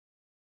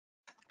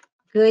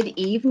Good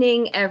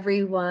evening,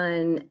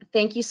 everyone.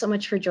 Thank you so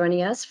much for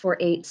joining us for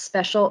a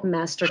special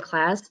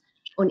masterclass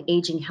on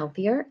aging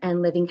healthier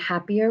and living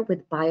happier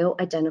with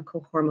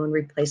bioidentical hormone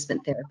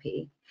replacement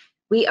therapy.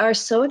 We are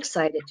so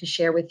excited to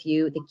share with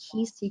you the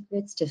key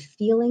secrets to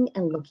feeling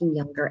and looking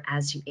younger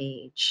as you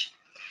age.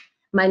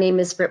 My name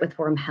is Britt with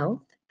Forum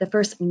Health, the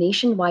first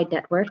nationwide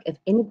network of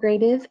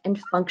integrative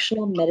and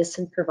functional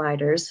medicine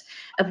providers,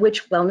 of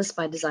which Wellness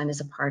by Design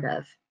is a part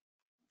of.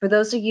 For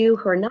those of you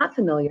who are not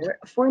familiar,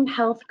 Forum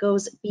Health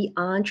goes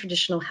beyond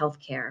traditional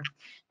healthcare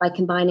by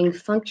combining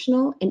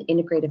functional and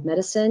integrative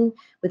medicine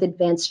with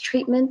advanced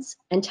treatments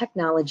and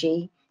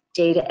technology,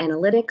 data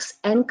analytics,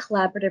 and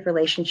collaborative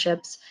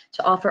relationships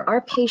to offer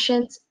our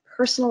patients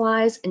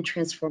personalized and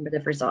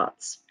transformative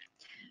results.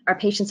 Our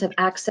patients have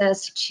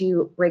access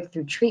to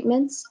breakthrough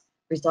treatments,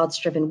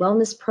 results-driven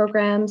wellness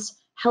programs,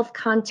 health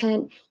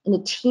content, and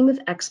a team of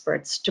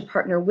experts to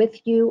partner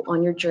with you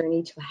on your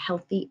journey to a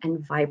healthy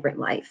and vibrant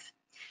life.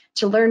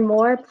 To learn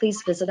more,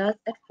 please visit us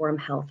at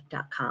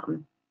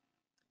forumhealth.com.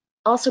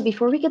 Also,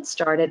 before we get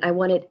started, I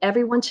wanted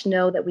everyone to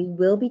know that we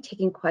will be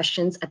taking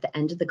questions at the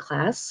end of the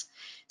class.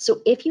 So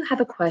if you have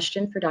a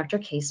question for Dr.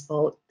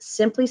 Casebolt,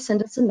 simply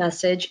send us a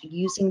message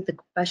using the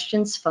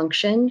questions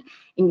function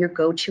in your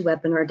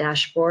GoToWebinar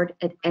dashboard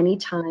at any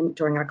time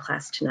during our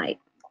class tonight.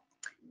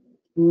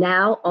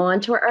 Now on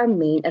to our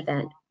main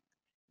event.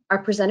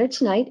 Our presenter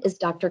tonight is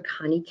Dr.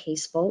 Connie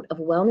Casebolt of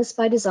Wellness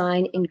by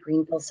Design in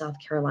Greenville, South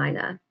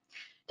Carolina.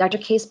 Dr.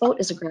 Casebolt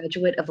is a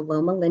graduate of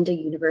Loma Linda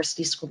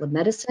University School of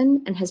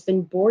Medicine and has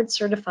been board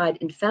certified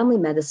in family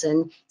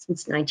medicine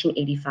since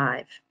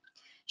 1985.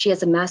 She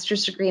has a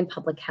master's degree in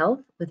public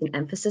health with an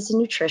emphasis in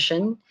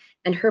nutrition,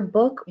 and her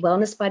book,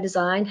 Wellness by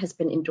Design, has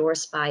been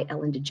endorsed by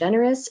Ellen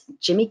DeGeneres,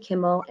 Jimmy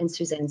Kimmel, and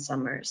Suzanne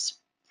Summers.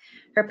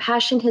 Her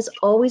passion has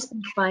always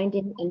been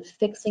finding and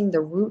fixing the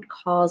root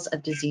cause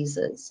of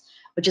diseases,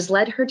 which has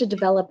led her to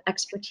develop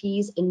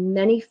expertise in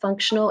many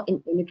functional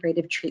and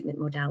integrative treatment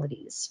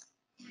modalities.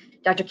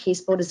 Dr.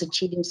 Casebolt is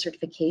achieving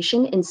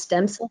certification in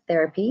stem cell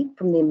therapy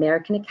from the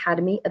American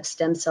Academy of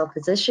Stem Cell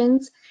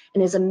Physicians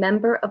and is a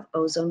member of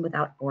Ozone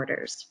Without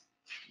Borders.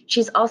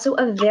 She's also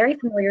a very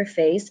familiar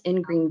face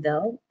in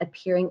Greenville,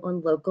 appearing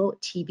on local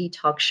TV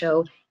talk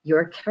show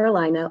Your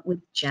Carolina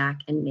with Jack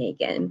and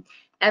Megan.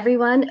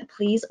 Everyone,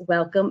 please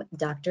welcome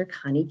Dr.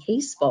 Connie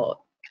Casebolt.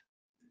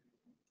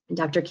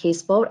 Dr.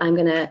 Casebolt, I'm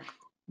going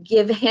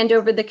to hand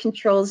over the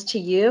controls to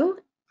you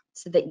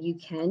so that you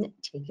can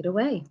take it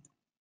away.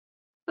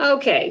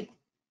 Okay.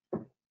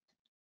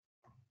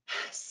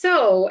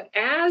 So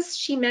as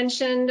she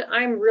mentioned,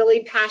 I'm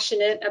really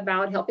passionate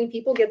about helping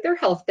people get their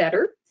health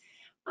better.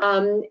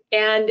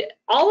 And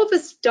all of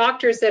us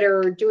doctors that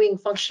are doing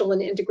functional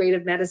and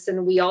integrative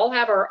medicine, we all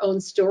have our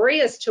own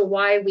story as to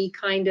why we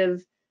kind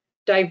of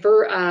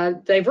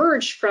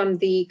diverge from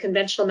the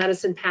conventional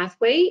medicine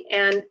pathway.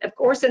 And of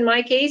course, in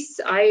my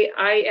case,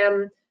 I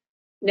am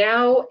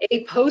now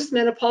a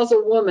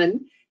postmenopausal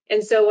woman.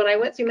 And so when I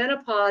went through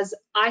menopause,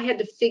 I had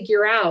to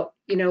figure out,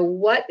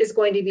 what is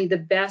going to be the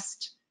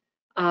best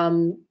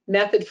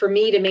method for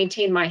me to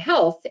maintain my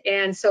health.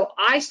 And so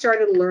I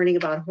started learning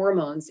about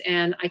hormones,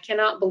 and I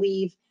cannot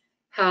believe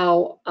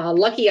how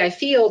lucky I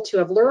feel to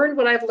have learned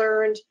what I've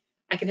learned.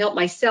 I can help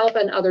myself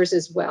and others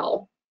as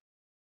well.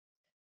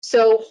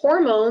 So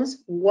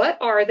hormones, what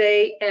are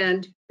they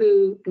and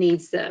who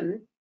needs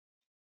them?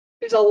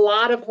 There's a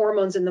lot of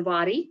hormones in the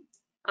body.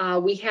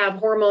 We have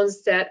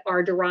hormones that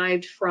are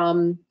derived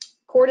from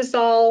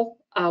cortisol.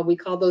 We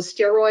call those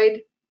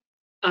from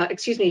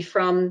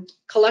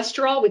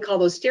cholesterol. We call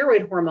those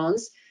steroid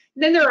hormones.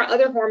 And then there are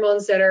other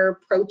hormones that are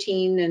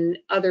protein and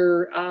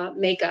other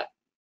makeup.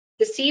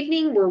 This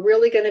evening, we're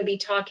really going to be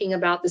talking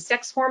about the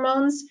sex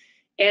hormones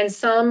and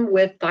some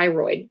with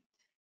thyroid.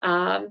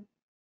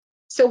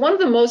 So one of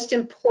the most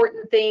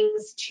important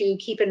things to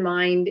keep in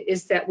mind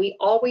is that we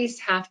always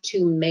have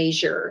to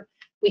measure.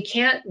 We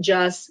can't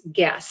just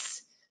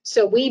guess.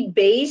 So we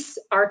base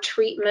our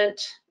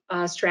treatment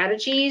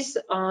strategies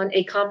on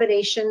a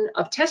combination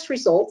of test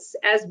results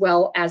as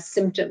well as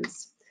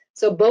symptoms.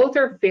 So both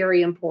are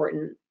very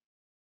important.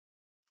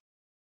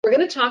 We're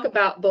going to talk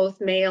about both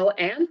male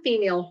and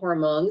female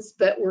hormones,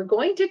 but we're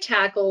going to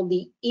tackle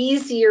the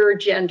easier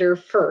gender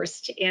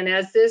first. And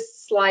as this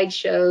slide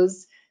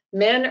shows,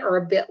 men are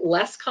a bit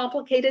less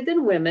complicated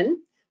than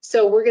women,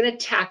 so we're going to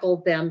tackle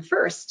them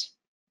first.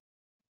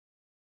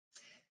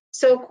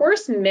 So of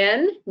course,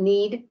 men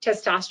need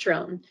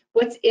testosterone.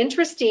 What's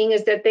interesting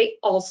is that they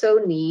also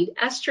need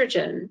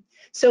estrogen.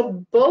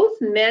 So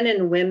both men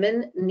and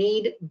women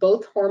need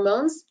both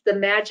hormones. The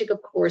magic,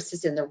 of course,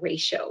 is in the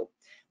ratio.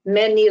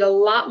 Men need a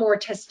lot more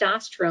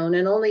testosterone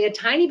and only a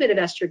tiny bit of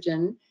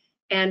estrogen,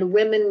 and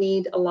women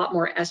need a lot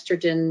more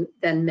estrogen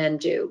than men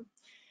do.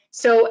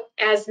 So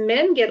as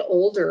men get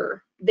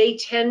older, they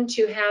tend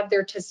to have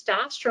their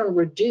testosterone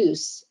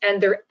reduce and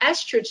their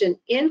estrogen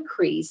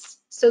increase,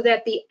 so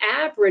that the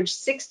average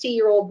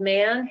 60-year-old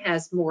man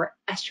has more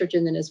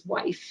estrogen than his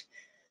wife.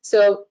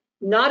 So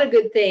not a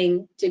good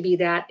thing to be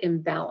that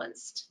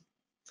imbalanced.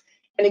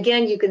 And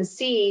again, you can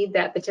see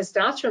that the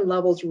testosterone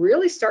levels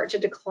really start to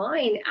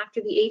decline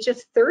after the age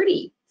of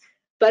 30.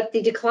 But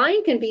the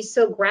decline can be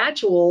so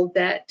gradual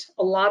that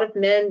a lot of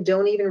men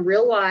don't even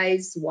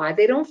realize why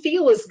they don't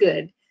feel as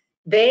good.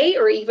 They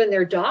or even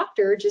their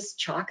doctor just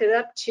chalk it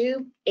up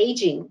to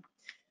aging.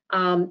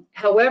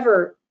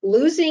 However,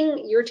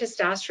 losing your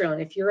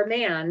testosterone, if you're a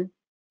man,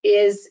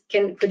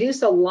 can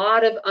produce a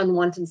lot of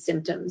unwanted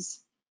symptoms.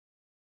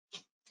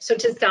 So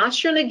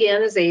testosterone,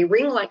 again, is a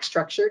ring-like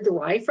structure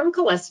derived from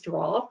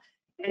cholesterol,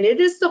 and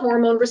it is the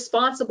hormone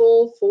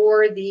responsible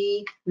for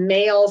the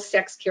male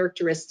sex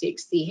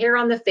characteristics, the hair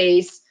on the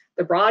face,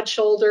 the broad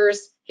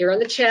shoulders, hair on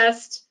the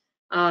chest,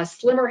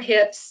 slimmer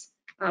hips,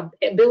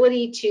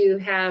 ability to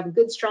have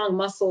good, strong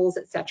muscles,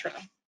 etc.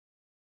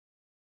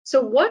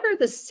 So what are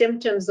the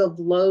symptoms of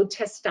low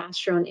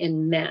testosterone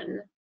in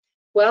men?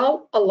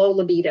 Well, a low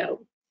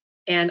libido.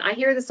 And I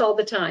hear this all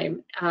the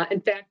time.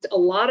 In fact, a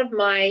lot of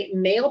my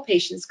male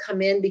patients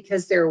come in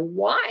because their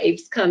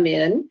wives come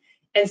in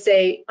and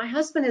say, my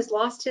husband has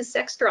lost his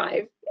sex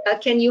drive.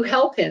 Can you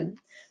help him?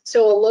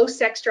 So a low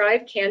sex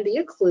drive can be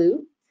a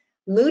clue.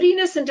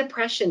 Moodiness and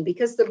depression,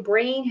 because the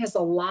brain has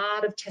a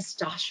lot of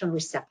testosterone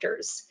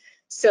receptors.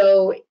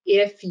 So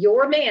if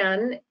you're a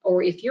man,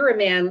 or if you're a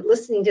man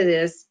listening to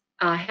this,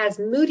 has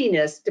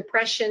moodiness,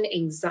 depression,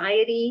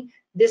 anxiety,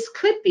 this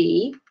could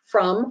be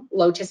from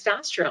low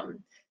testosterone.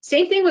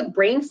 Same thing with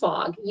brain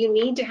fog. You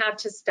need to have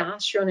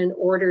testosterone in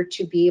order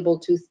to be able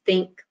to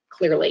think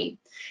clearly.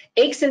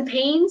 Aches and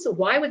pains,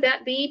 why would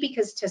that be?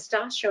 Because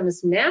testosterone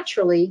is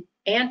naturally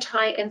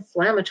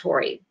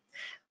anti-inflammatory.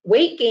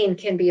 Weight gain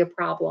can be a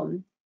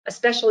problem,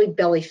 especially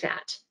belly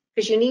fat,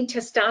 because you need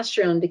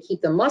testosterone to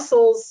keep the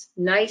muscles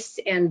nice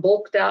and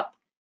bulked up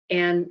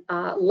and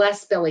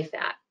less belly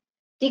fat.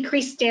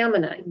 Decreased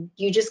stamina,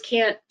 you just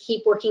can't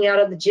keep working out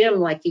at the gym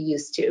like you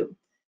used to.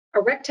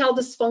 Erectile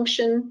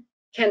dysfunction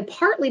can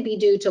partly be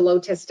due to low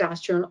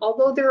testosterone,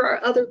 although there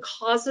are other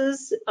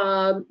causes,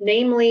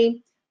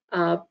 namely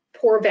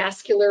poor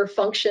vascular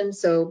function,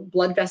 so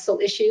blood vessel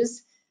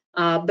issues,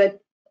 but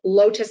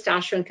low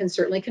testosterone can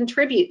certainly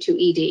contribute to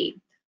ED.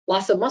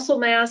 Loss of muscle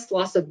mass,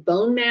 loss of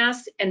bone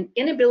mass, and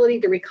inability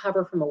to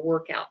recover from a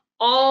workout.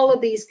 All of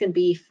these can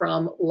be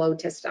from low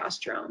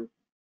testosterone.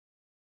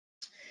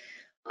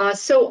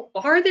 So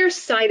are there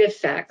side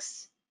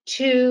effects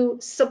to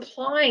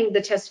supplying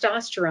the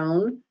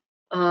testosterone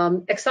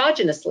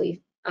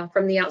exogenously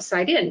from the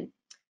outside in?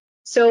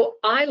 So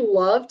I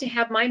love to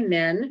have my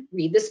men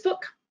read this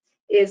book.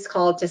 It's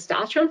called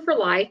Testosterone for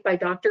Life by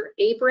Dr.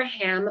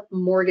 Abraham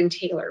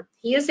Morgan-Taylor.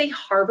 He is a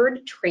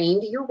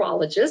Harvard-trained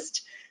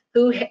urologist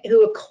who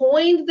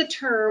coined the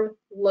term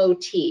low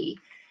T.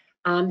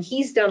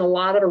 He's done a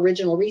lot of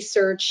original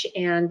research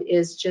and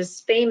is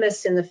just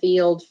famous in the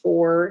field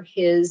for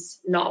his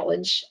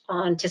knowledge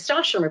on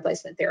testosterone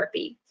replacement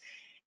therapy.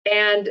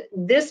 And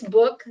this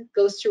book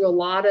goes through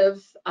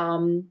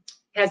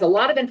has a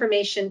lot of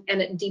information,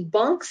 and it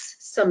debunks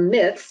some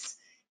myths.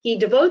 He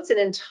devotes an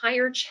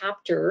entire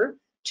chapter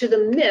to the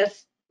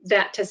myth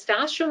that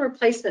testosterone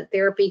replacement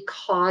therapy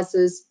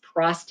causes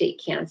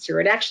prostate cancer.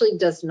 It actually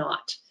does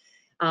not.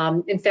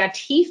 In fact,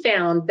 he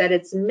found that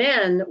it's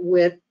men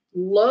with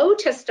low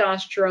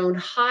testosterone,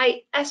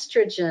 high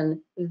estrogen,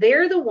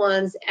 they're the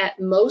ones at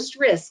most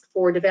risk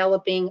for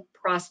developing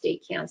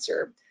prostate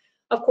cancer.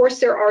 Of course,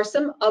 there are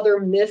some other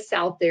myths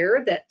out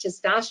there that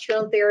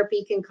testosterone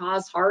therapy can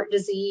cause heart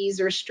disease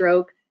or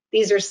stroke.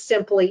 These are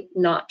simply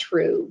not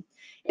true.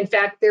 In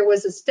fact, there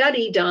was a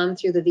study done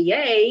through the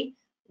VA,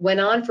 went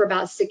on for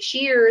about 6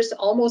 years,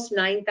 almost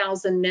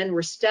 9,000 men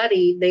were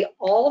studied. They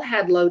all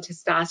had low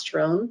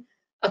testosterone.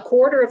 A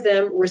quarter of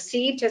them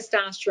received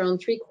testosterone,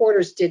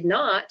 3/4 did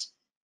not.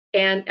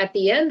 And at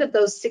the end of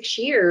those 6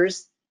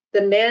 years,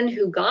 the men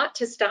who got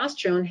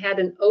testosterone had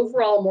an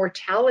overall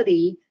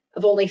mortality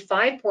of only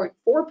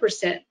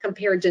 5.4%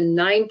 compared to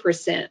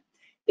 9%.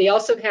 They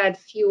also had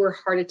fewer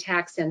heart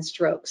attacks and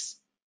strokes.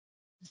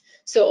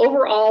 So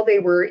overall, they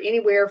were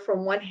anywhere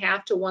from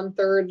 1/2 to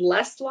 1/3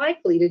 less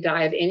likely to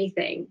die of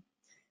anything.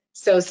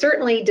 So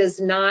certainly does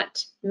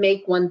not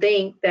make one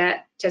think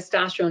that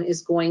testosterone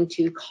is going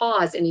to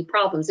cause any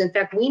problems. In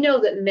fact, we know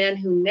that men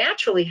who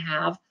naturally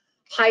have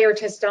higher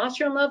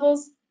testosterone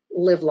levels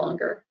live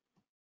longer.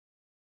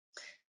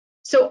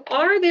 So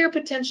are there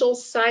potential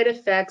side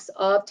effects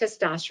of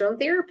testosterone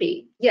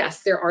therapy?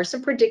 Yes, there are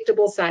some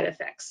predictable side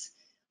effects.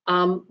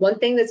 One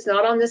thing that's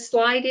not on this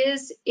slide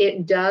is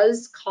it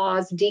does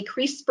cause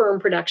decreased sperm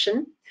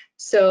production.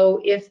 So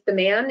if the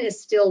man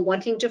is still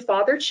wanting to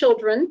father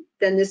children,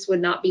 then this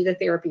would not be the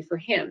therapy for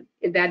him.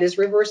 That is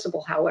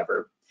reversible,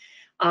 however.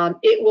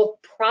 It will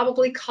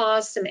probably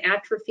cause some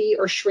atrophy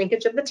or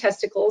shrinkage of the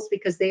testicles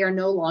because they are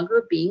no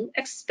longer being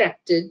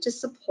expected to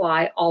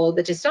supply all of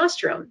the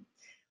testosterone.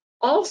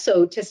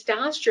 Also,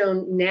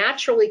 testosterone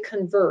naturally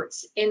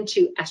converts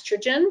into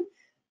estrogen,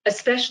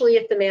 especially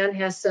if the man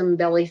has some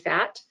belly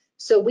fat.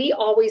 So we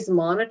always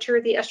monitor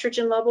the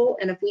estrogen level,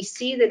 and if we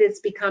see that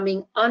it's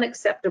becoming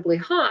unacceptably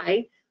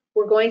high,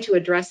 we're going to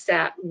address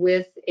that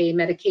with a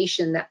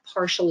medication that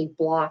partially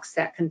blocks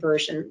that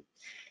conversion.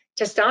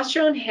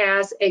 Testosterone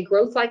has a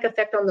growth-like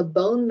effect on the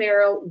bone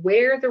marrow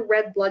where the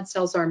red blood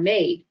cells are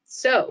made.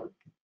 So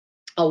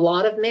a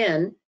lot of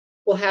men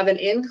will have an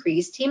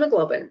increased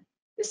hemoglobin.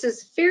 This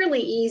is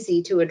fairly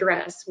easy to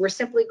address. We're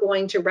simply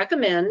going to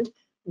recommend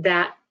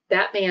that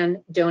that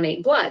man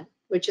donate blood,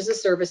 which is a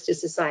service to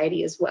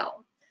society as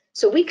well.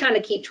 So we kind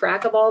of keep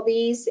track of all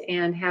these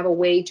and have a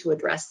way to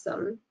address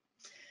them.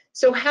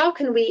 So how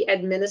can we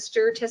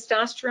administer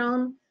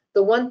testosterone?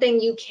 The one thing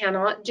you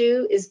cannot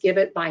do is give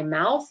it by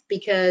mouth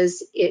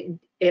because it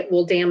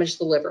will damage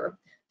the liver.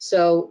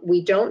 So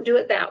we don't do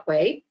it that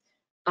way.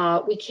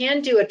 We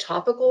can do a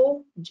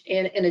topical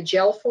in a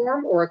gel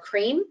form or a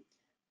cream.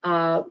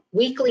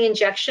 Weekly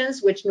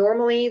injections, which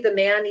normally the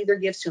man either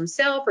gives to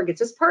himself or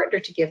gets his partner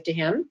to give to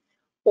him,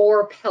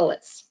 or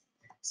pellets.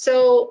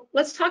 So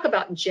let's talk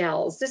about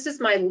gels. This is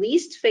my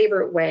least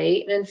favorite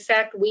way. And in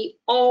fact, we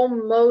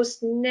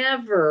almost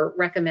never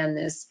recommend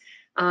this.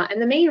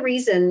 And the main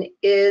reason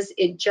is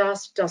it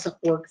just doesn't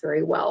work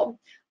very well.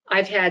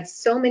 I've had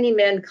so many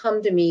men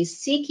come to me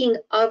seeking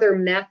other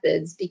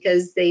methods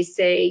because they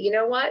say, you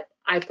know what,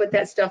 I put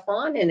that stuff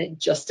on and it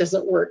just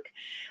doesn't work.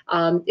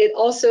 It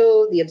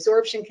also, the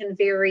absorption can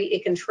vary.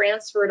 It can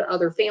transfer to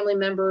other family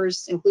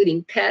members,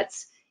 including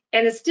pets,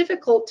 and it's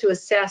difficult to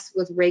assess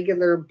with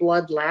regular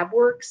blood lab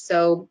work.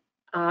 So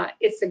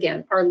it's,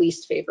 again, our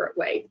least favorite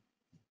way.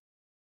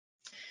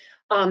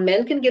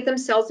 Men can give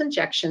themselves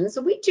injections.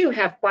 So we do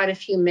have quite a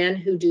few men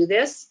who do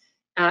this.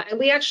 And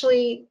we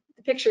actually,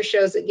 the picture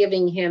shows it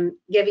giving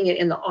it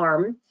in the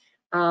arm.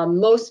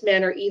 Most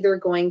men are either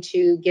going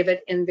to give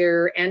it in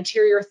their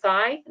anterior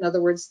thigh, in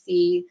other words,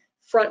 the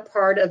front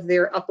part of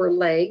their upper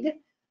leg,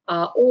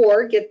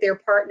 or get their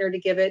partner to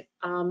give it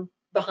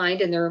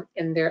behind in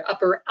their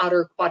upper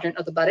outer quadrant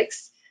of the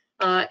buttocks.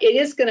 It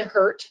is going to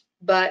hurt,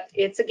 but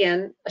it's,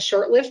 again, a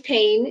short-lived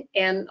pain,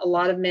 and a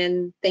lot of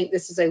men think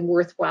this is a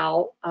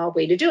worthwhile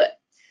way to do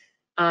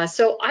it.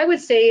 So I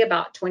would say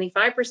about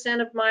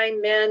 25% of my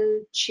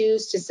men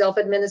choose to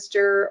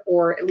self-administer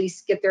or at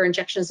least get their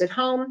injections at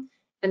home.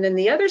 And then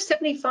the other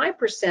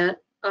 75%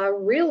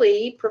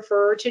 really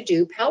prefer to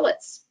do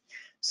pellets.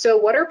 So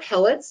what are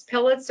pellets?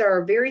 Pellets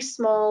are very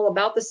small,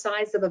 about the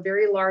size of a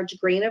very large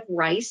grain of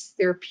rice.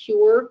 They're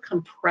pure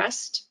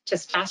compressed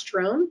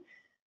testosterone.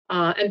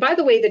 And by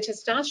the way, the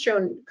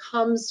testosterone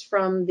comes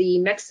from the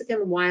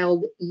Mexican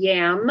wild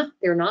yam.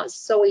 They're not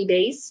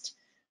soy-based,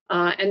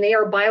 and they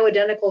are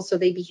bioidentical, so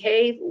they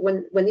behave,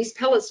 when these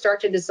pellets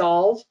start to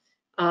dissolve,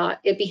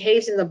 it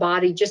behaves in the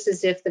body just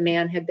as if the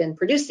man had been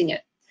producing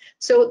it.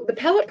 So the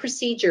pellet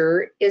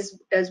procedure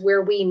is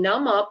where we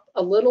numb up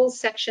a little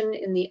section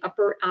in the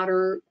upper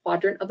outer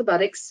quadrant of the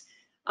buttocks.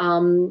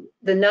 The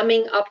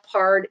numbing up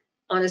part,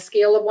 on a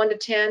scale of 1 to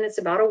 10, it's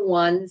about a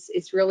 1.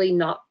 It's really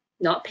not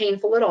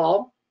painful at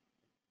all.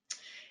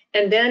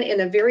 And then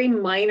in a very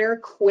minor,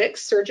 quick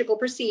surgical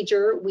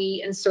procedure,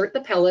 we insert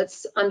the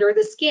pellets under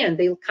the skin.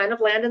 They kind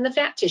of land in the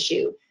fat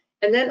tissue.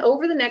 And then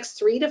over the next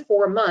 3 to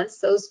 4 months,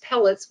 those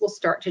pellets will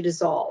start to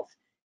dissolve.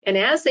 And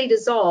as they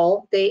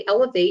dissolve, they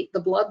elevate the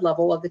blood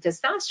level of the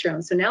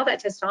testosterone. So now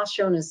that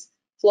testosterone is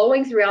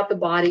flowing throughout the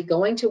body,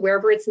 going to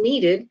wherever it's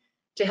needed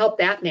to help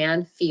that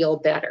man feel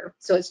better.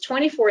 So it's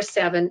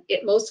 24/7.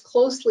 It most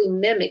closely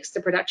mimics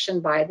the production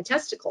by the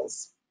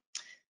testicles.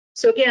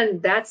 So again,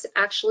 that's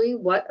actually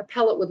what a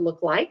pellet would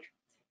look like.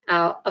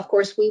 Of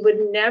course, we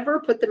would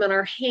never put them in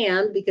our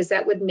hand because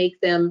that would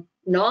make them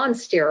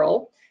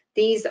non-sterile.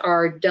 These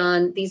are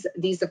done,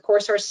 these of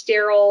course are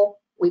sterile.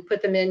 We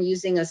put them in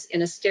using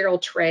in a sterile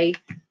tray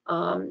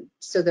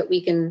so that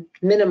we can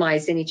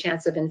minimize any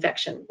chance of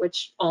infection,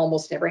 which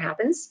almost never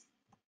happens.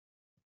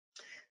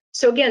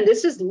 So again,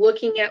 this is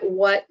looking at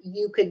what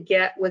you could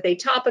get with a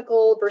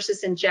topical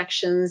versus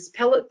injections.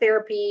 Pellet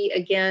therapy,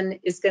 again,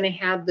 is going to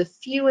have the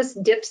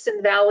fewest dips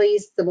and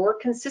valleys, the more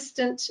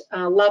consistent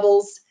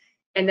levels,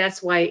 and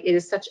that's why it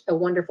is such a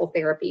wonderful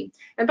therapy.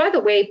 And by the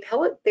way,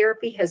 pellet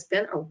therapy has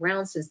been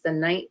around since the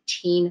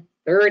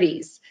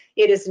 1930s.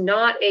 It is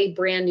not a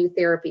brand new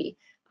therapy.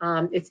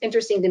 It's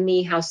interesting to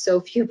me how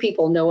so few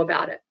people know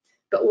about it.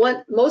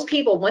 But most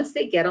people, once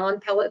they get on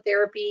pellet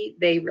therapy,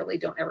 they really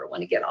don't ever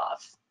want to get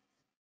off.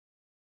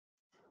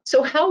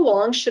 So how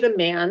long should a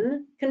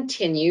man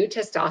continue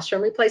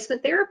testosterone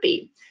replacement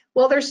therapy?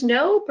 Well, there's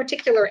no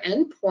particular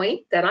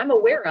endpoint that I'm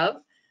aware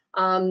of.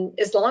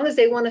 As long as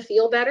they want to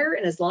feel better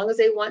and as long as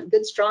they want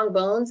good, strong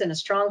bones and a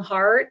strong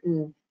heart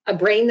and a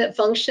brain that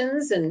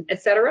functions and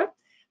et cetera,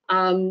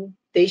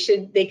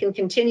 they can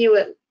continue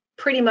it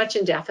pretty much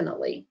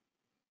indefinitely.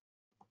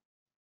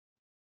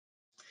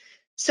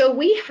 So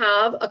we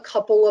have a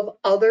couple of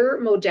other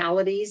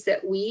modalities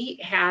that we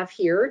have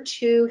here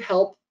to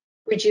help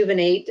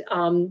rejuvenate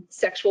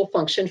sexual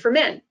function for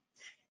men.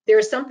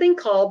 There's something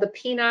called the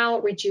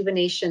penile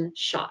rejuvenation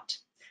shot.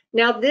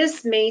 Now,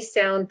 this may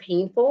sound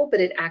painful, but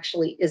it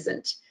actually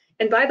isn't.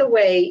 And by the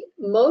way,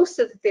 most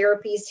of the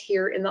therapies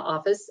here in the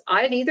office,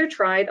 I've either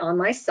tried on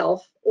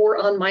myself or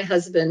on my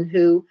husband,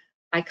 who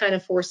I kind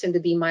of forced him to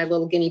be my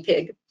little guinea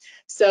pig.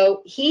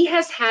 So he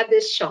has had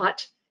this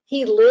shot.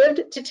 He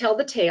lived to tell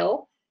the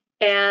tale.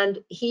 And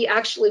he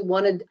actually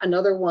wanted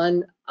another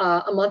one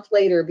a month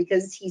later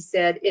because he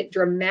said it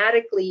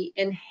dramatically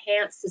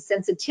enhanced the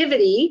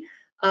sensitivity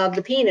of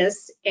the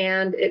penis,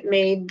 and it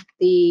made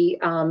the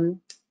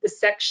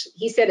sex,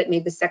 he said it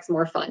made the sex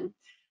more fun.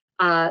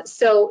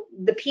 So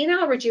the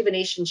penile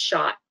rejuvenation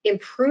shot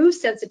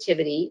improves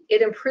sensitivity,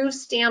 it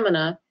improves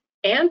stamina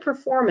and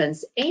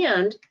performance,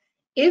 and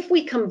if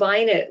we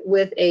combine it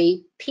with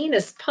a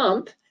penis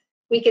pump,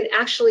 we can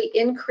actually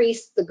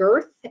increase the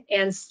girth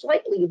and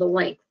slightly the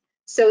length.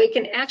 So it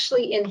can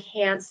actually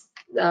enhance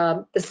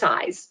the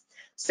size.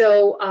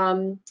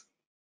 So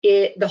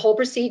the whole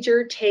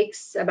procedure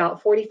takes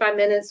about 45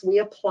 minutes. We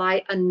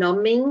apply a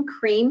numbing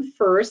cream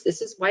first.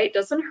 This is why it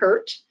doesn't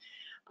hurt.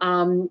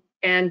 And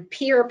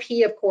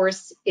PRP, of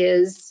course,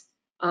 is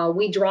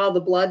we draw the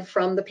blood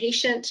from the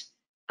patient.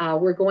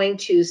 We're going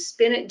to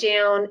spin it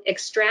down,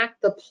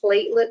 extract the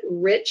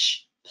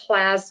platelet-rich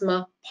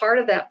plasma part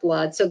of that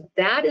blood. So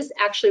that is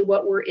actually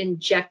what we're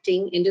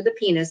injecting into the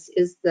penis,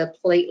 is the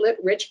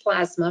platelet-rich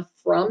plasma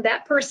from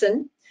that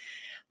person.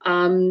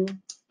 And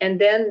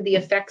then the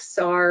effects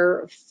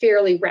are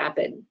fairly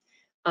rapid.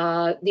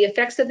 The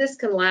effects of this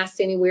can last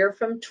anywhere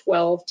from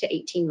 12 to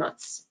 18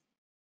 months.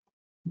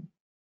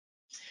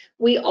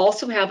 We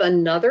also have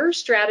another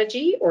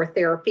strategy or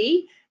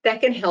therapy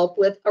that can help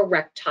with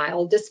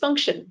erectile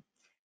dysfunction.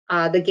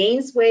 The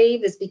Gaines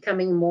wave is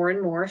becoming more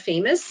and more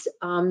famous.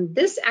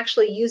 This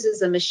actually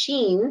uses a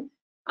machine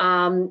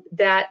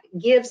that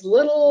gives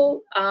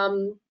little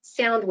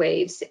sound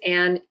waves,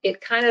 and it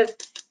kind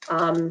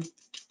of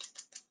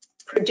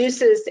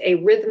produces a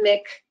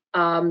rhythmic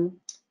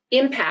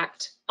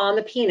impact on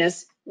the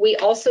penis. We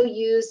also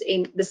use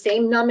the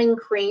same numbing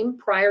cream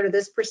prior to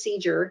this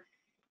procedure.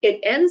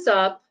 It ends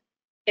up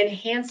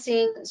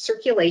enhancing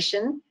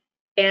circulation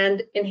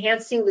and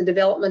enhancing the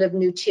development of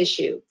new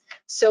tissue.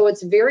 So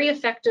it's very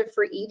effective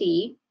for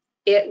ED.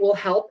 It will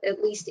help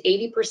at least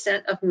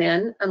 80% of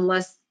men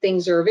unless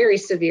things are very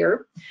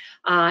severe.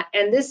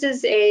 And this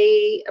is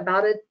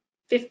about a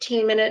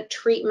 15-minute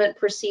treatment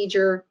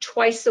procedure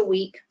twice a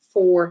week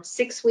for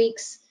 6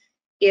 weeks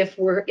if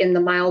we're in the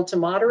mild to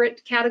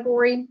moderate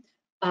category.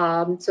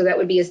 So that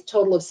would be a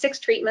total of 6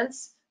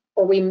 treatments,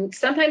 or we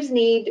sometimes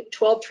need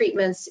 12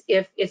 treatments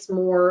if it's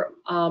more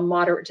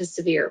moderate to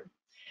severe.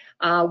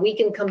 We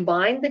can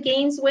combine the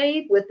Gaines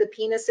wave with the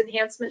penis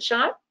enhancement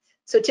shot.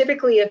 So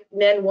typically if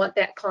men want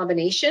that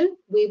combination,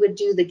 we would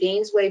do the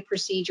Gaines wave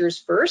procedures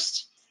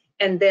first,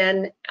 and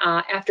then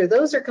after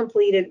those are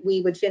completed,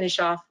 we would finish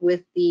off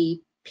with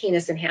the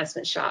penis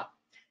enhancement shot.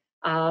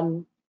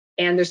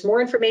 And there's more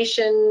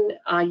information.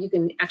 You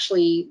can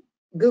actually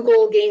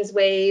Google Gaines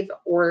wave,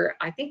 or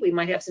I think we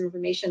might have some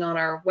information on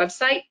our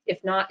website.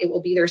 If not, it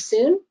will be there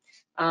soon.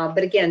 But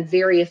again,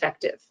 very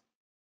effective.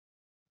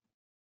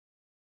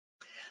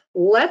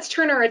 Let's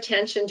turn our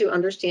attention to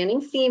understanding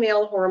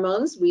female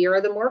hormones. We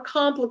are the more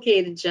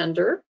complicated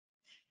gender.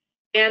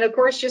 And of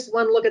course, just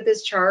one look at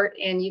this chart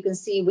and you can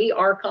see we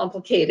are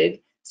complicated.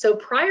 So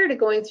prior to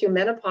going through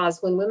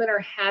menopause, when women are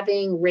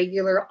having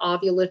regular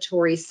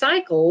ovulatory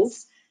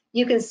cycles,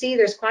 you can see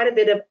there's quite a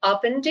bit of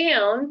up and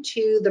down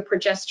to the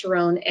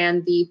progesterone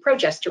and the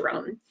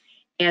progesterone.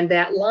 And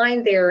that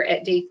line there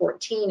at day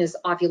 14 is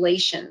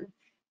ovulation.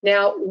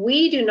 Now,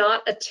 we do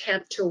not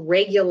attempt to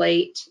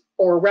regulate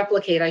or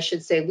replicate, I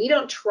should say. We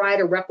don't try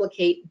to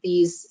replicate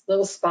these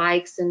little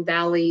spikes and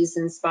valleys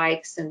and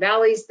spikes and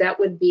valleys. That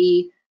would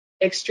be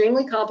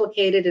extremely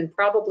complicated and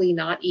probably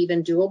not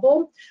even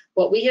doable.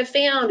 What we have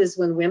found is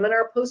when women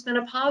are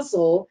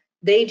postmenopausal,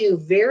 they do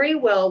very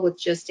well with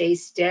just a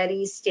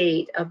steady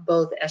state of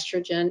both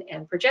estrogen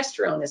and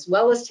progesterone, as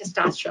well as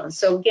testosterone.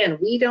 So again,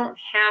 we don't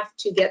have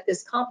to get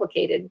this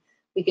complicated.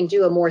 We can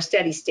do a more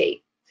steady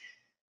state.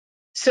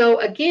 So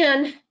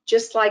again,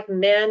 just like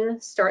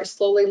men start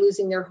slowly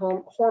losing their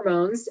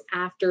hormones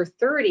after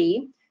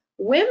 30,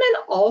 women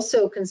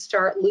also can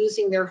start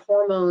losing their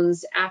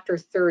hormones after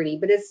 30,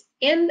 but it's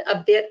in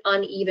a bit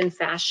uneven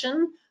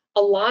fashion.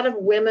 A lot of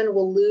women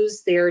will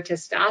lose their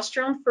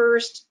testosterone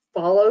first,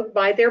 followed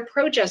by their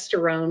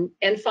progesterone,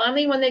 and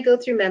finally when they go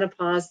through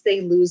menopause, they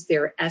lose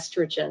their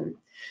estrogen.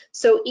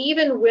 So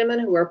even women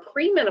who are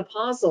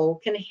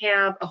premenopausal can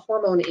have a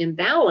hormone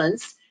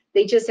imbalance,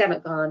 they just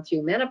haven't gone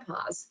through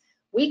menopause.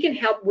 We can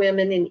help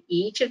women in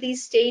each of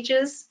these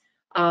stages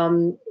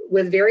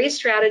with various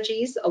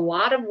strategies. A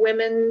lot of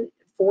women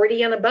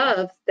 40 and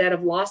above that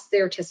have lost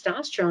their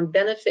testosterone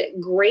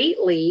benefit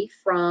greatly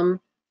from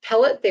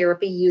pellet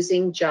therapy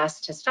using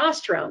just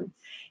testosterone.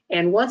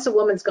 And once a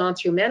woman's gone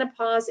through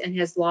menopause and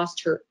has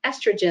lost her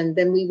estrogen,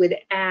 then we would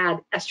add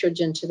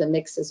estrogen to the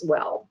mix as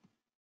well.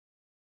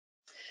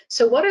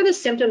 So what are the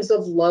symptoms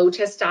of low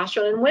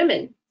testosterone in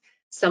women?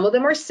 Some of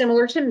them are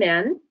similar to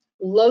men: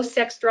 low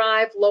sex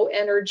drive, low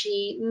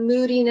energy,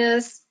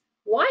 moodiness.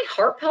 Why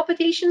heart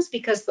palpitations?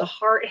 Because the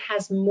heart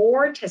has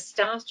more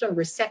testosterone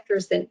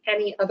receptors than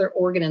any other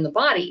organ in the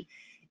body.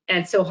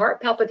 And so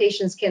heart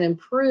palpitations can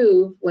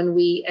improve when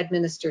we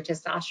administer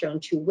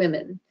testosterone to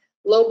women.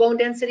 Low bone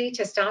density,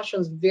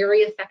 testosterone is very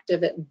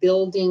effective at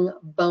building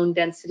bone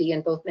density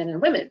in both men and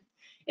women.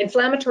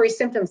 Inflammatory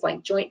symptoms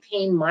like joint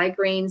pain,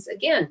 migraines.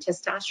 Again,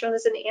 testosterone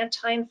is an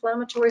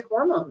anti-inflammatory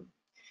hormone.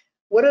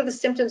 What are the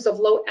symptoms of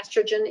low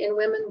estrogen in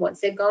women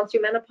once they've gone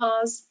through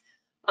menopause?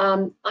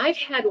 I've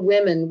had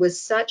women with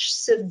such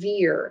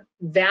severe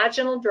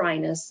vaginal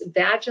dryness,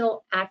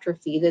 vaginal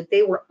atrophy, that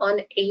they were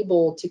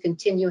unable to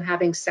continue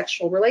having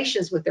sexual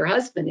relations with their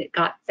husband. It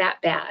got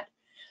that bad.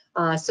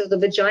 So the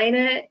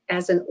vagina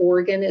as an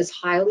organ is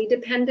highly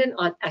dependent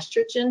on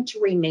estrogen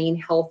to remain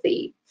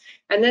healthy.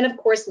 And then, of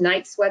course,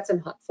 night sweats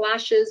and hot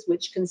flashes,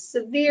 which can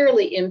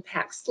severely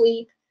impact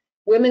sleep.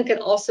 Women can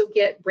also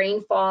get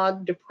brain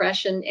fog,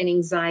 depression, and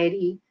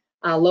anxiety.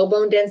 Low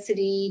bone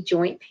density,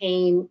 joint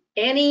pain,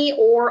 any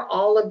or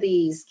all of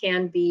these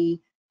can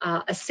be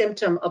a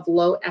symptom of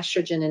low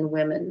estrogen in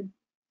women.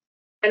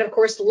 And of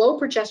course, low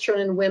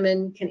progesterone in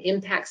women can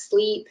impact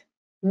sleep,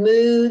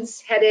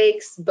 moods,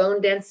 headaches,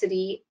 bone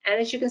density. And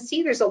as you can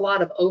see, there's a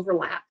lot of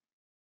overlap.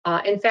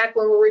 In fact,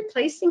 when we're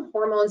replacing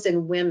hormones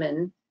in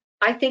women,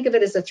 I think of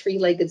it as a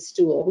three-legged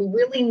stool. We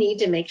really need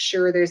to make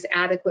sure there's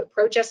adequate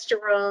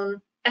progesterone,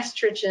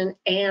 estrogen,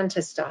 and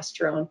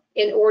testosterone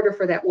in order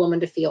for that woman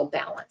to feel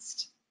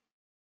balanced.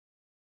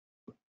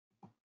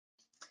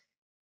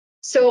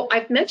 So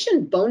I've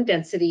mentioned bone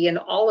density and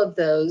all of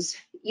those.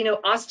 You know,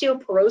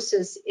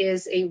 osteoporosis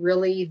is a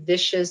really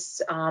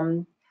vicious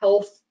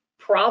health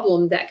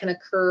problem that can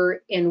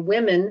occur in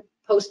women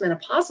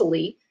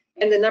postmenopausally.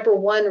 And the number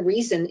one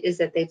reason is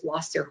that they've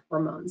lost their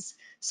hormones.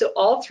 So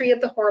all three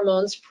of the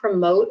hormones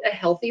promote a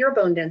healthier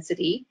bone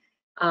density.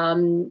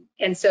 And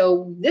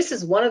so this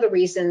is one of the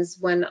reasons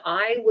when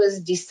I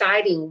was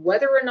deciding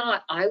whether or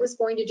not I was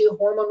going to do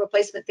hormone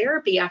replacement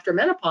therapy after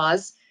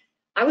menopause,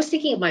 I was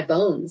thinking of my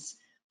bones.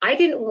 I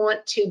didn't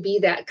want to be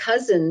that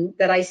cousin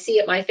that I see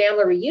at my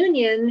family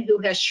reunion who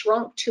has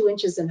shrunk 2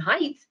 inches in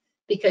height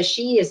because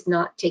she is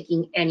not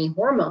taking any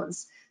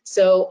hormones.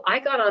 So I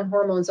got on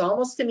hormones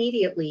almost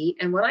immediately.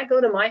 And when I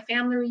go to my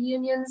family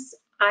reunions,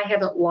 I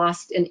haven't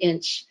lost an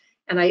inch.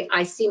 And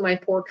I see my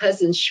poor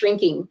cousins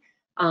shrinking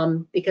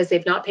because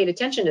they've not paid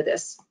attention to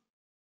this.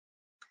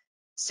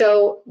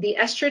 So the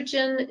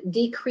estrogen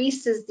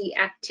decreases the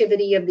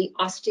activity of the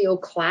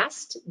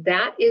osteoclast.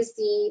 That is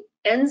the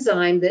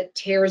enzyme that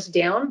tears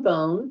down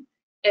bone.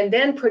 And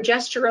then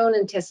progesterone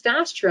and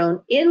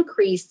testosterone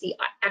increase the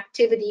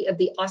activity of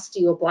the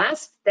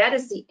osteoblast. That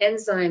is the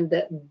enzyme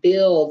that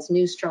builds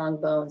new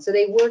strong bone. So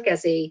they work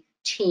as a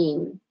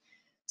team.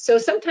 So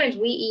sometimes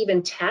we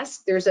even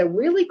test. There's a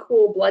really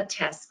cool blood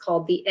test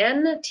called the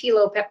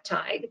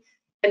N-telopeptide.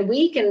 And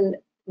we can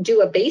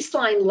do a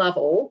baseline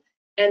level.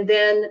 And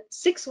then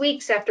 6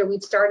 weeks after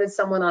we've started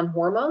someone on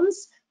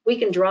hormones, we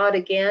can draw it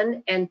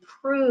again and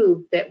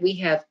prove that we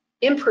have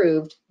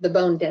improved the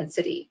bone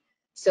density.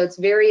 So it's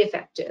very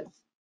effective.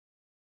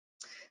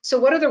 So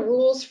what are the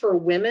rules for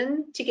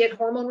women to get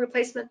hormone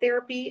replacement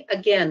therapy?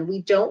 Again,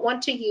 we don't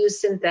want to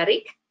use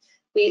synthetic.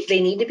 They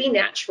need to be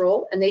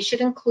natural, and they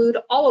should include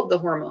all of the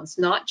hormones,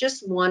 not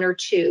just one or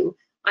two.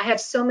 I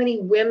have so many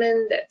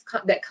women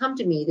that come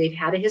to me. They've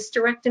had a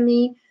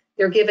hysterectomy.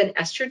 They're given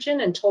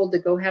estrogen and told to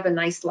go have a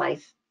nice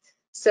life.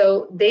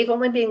 So they've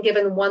only been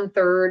given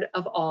 1/3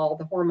 of all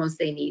the hormones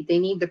they need. They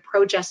need the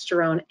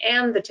progesterone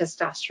and the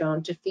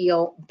testosterone to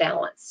feel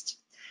balanced.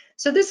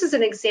 So this is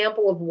an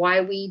example of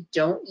why we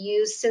don't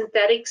use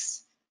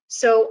synthetics.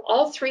 So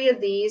all three of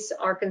these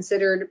are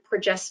considered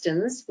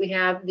progestins. We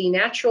have the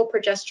natural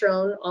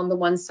progesterone on the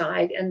one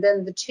side, and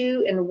then the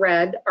two in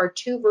red are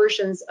two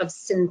versions of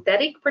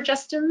synthetic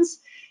progestins.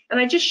 And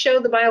I just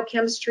showed the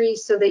biochemistry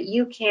so that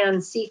you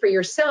can see for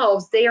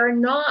yourselves, they are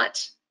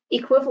not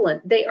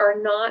equivalent. They are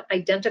not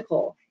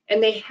identical,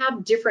 and they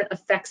have different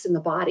effects in the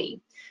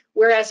body.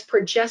 Whereas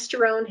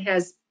progesterone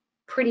has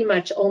pretty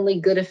much only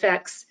good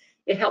effects.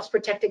 It helps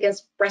protect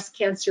against breast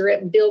cancer.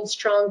 It builds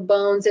strong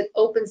bones. It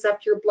opens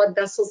up your blood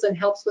vessels and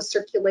helps with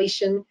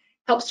circulation,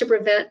 helps to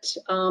prevent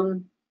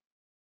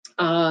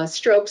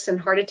strokes and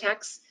heart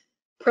attacks.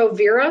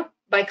 Provera,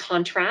 by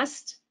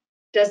contrast,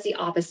 does the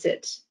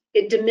opposite.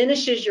 It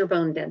diminishes your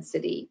bone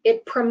density.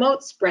 It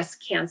promotes breast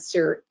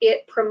cancer.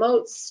 It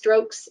promotes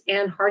strokes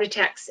and heart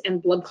attacks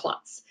and blood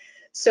clots.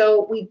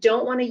 So we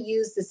don't want to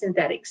use the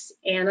synthetics.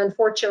 And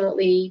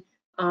unfortunately,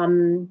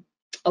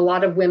 a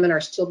lot of women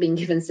are still being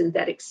given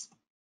synthetics.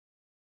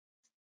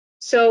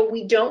 So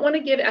we don't want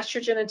to give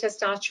estrogen and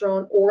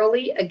testosterone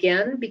orally,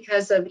 again,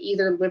 because of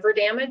either liver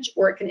damage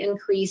or it can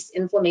increase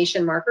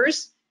inflammation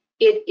markers.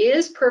 It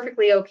is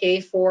perfectly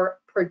okay for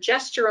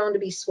progesterone to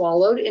be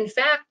swallowed. In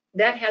fact,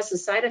 that has the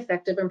side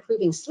effect of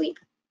improving sleep.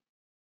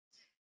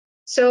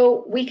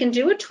 So we can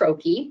do a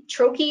troche.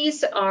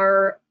 Troches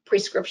are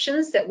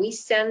prescriptions that we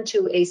send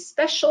to a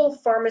special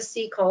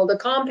pharmacy called a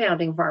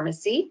compounding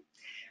pharmacy.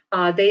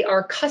 They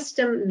are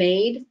custom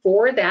made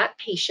for that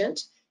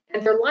patient,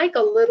 and they're like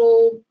a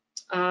little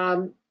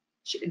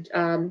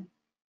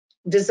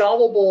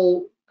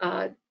dissolvable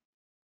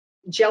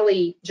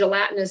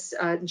gelatinous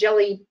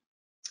jelly.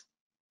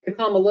 We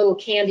call them a little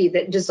candy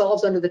that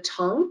dissolves under the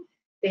tongue.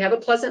 They have a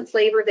pleasant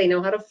flavor. They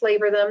know how to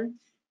flavor them.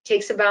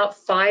 Takes about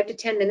 5 to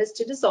 10 minutes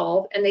to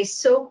dissolve, and they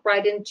soak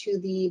right into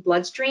the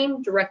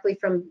bloodstream directly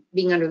from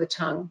being under the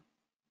tongue.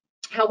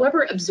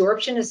 However,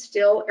 absorption is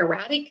still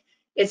erratic.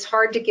 It's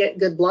hard to get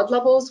good blood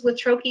levels with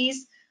troches.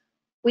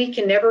 We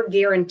can never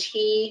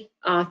guarantee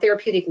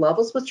therapeutic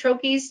levels with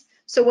troches.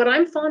 So what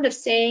I'm fond of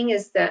saying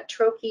is that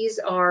troches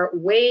are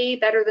way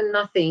better than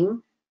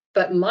nothing,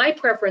 but my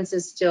preference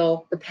is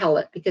still the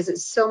pellet because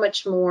it's so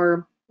much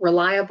more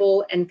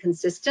reliable and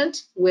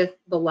consistent with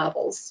the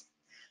levels.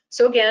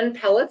 So again,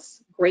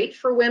 pellets, great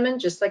for women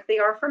just like they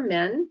are for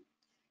men.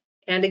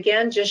 And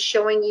again, just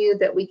showing you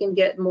that we can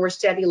get more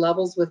steady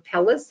levels with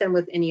pellets than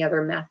with any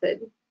other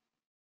method.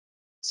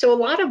 So a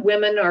lot of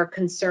women are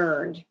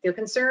concerned. They're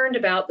concerned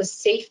about the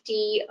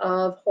safety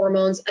of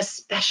hormones,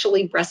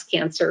 especially breast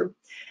cancer.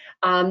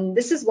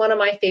 This is one of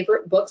my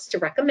favorite books to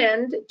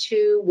recommend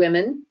to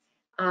women.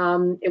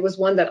 It was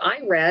one that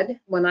I read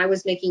when I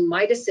was making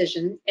my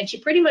decision, and she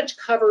pretty much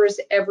covers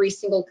every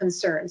single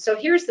concern. So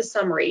here's the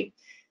summary.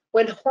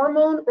 When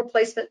hormone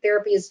replacement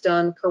therapy is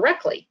done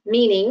correctly,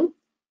 meaning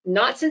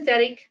not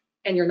synthetic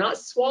and you're not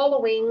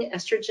swallowing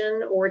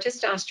estrogen or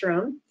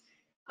testosterone,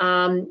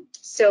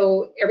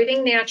 so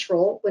everything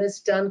natural, when it's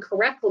done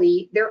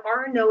correctly, there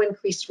are no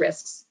increased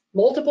risks.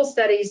 Multiple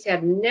studies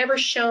have never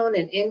shown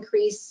an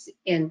increase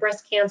in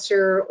breast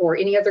cancer or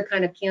any other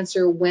kind of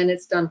cancer when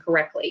it's done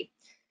correctly.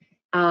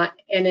 And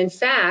in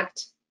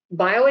fact,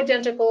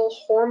 bioidentical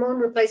hormone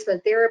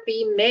replacement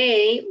therapy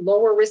may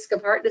lower risk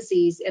of heart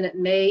disease, and it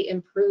may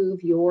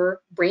improve your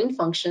brain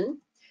function.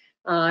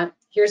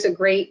 Here's a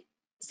great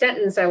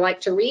sentence I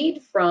like to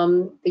read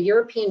from the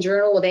European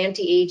Journal of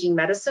Anti-Aging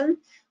Medicine.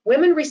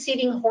 Women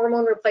receiving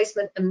hormone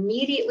replacement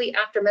immediately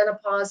after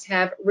menopause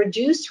have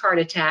reduced heart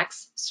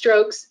attacks,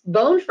 strokes,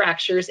 bone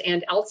fractures,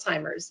 and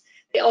Alzheimer's.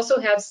 They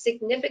also have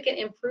significant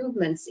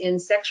improvements in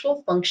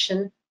sexual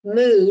function,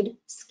 mood,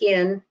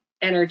 skin,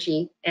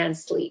 energy, and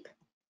sleep.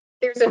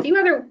 There's a few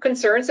other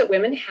concerns that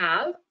women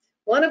have,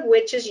 one of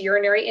which is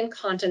urinary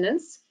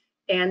incontinence,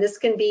 and this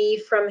can be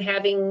from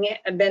having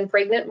been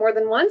pregnant more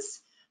than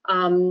once,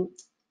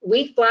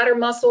 weak bladder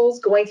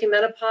muscles, going through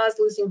menopause,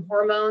 losing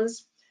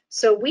hormones.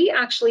 So we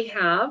actually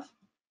have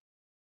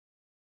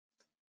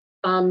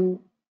a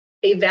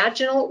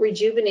vaginal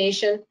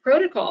rejuvenation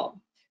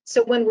protocol.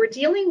 So when we're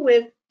dealing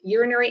with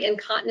urinary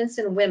incontinence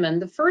in women,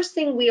 the first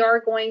thing we are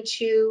going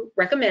to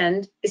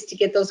recommend is to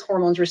get those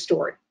hormones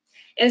restored.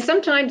 And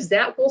sometimes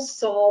that will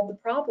solve the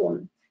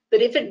problem.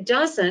 But if it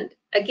doesn't,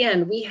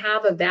 again, we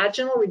have a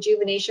vaginal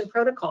rejuvenation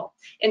protocol.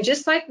 And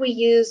just like we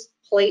use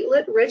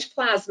platelet-rich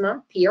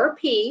plasma,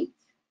 PRP,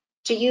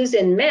 to use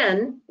in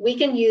men, we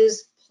can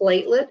use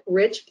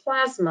platelet-rich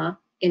plasma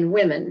in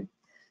women.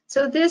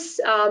 So this,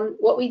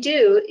 what we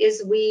do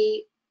is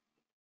we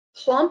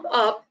plump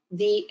up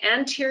the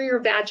anterior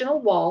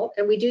vaginal wall,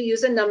 and we do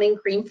use a numbing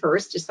cream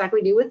first, just like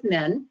we do with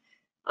men.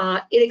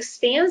 It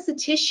expands the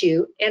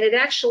tissue, and it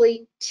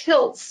actually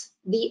tilts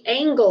the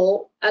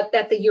angle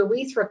that the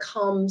urethra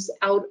comes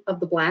out of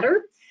the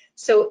bladder.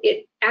 So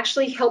it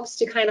actually helps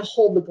to kind of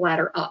hold the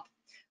bladder up.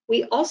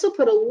 We also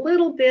put a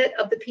little bit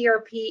of the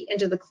PRP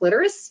into the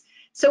clitoris.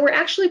 So we're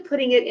actually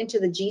putting it into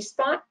the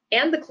G-spot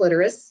and the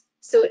clitoris.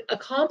 So it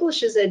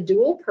accomplishes a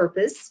dual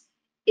purpose.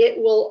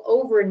 It will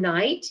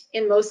overnight,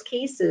 in most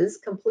cases,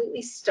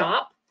 completely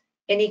stop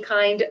any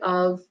kind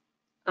of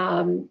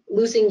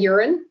losing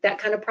urine, that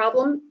kind of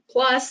problem.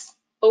 Plus,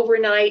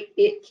 overnight,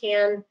 it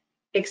can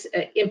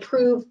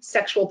improve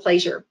sexual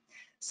pleasure.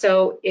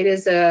 So it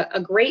is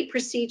a great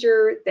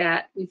procedure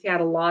that we've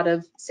had a lot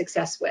of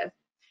success with.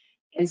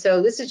 And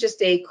so this is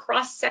just a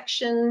cross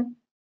section,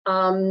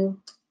 and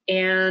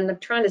I'm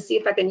trying to see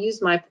if I can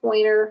use my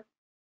pointer,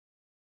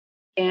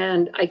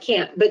 and I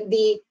can't, but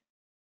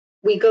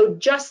we go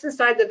just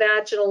inside the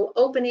vaginal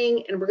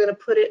opening, and we're going to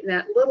put it in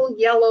that little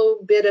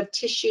yellow bit of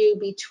tissue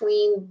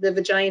between the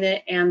vagina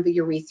and the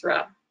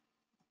urethra.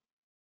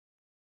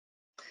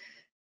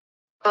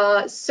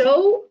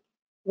 So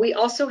we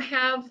also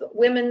have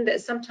women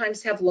that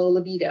sometimes have low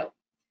libido.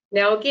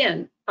 Now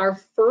again, our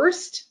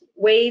first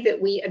way that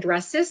we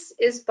address this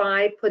is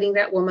by putting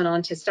that woman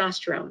on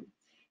testosterone.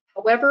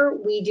 However,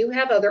 we do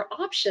have other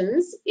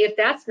options if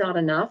that's not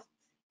enough,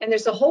 and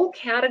there's a whole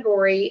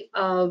category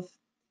of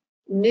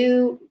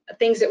new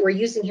things that we're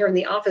using here in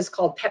the office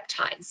called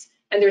peptides.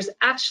 And there's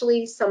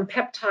actually some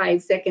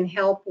peptides that can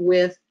help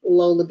with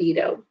low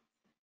libido.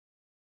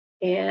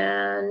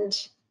 And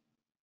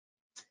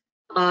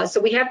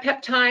so we have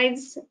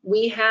peptides,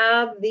 we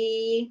have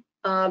the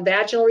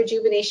vaginal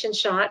rejuvenation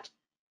shot.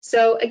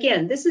 So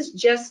again, this is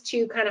just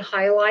to kind of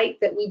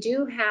highlight that we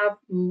do have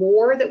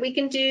more that we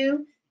can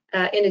do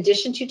in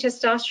addition to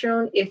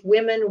testosterone if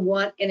women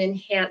want an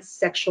enhanced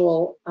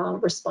sexual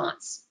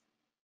response.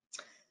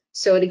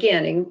 So it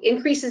again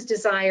increases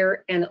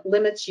desire and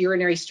limits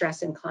urinary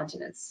stress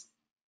incontinence.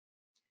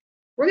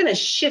 We're going to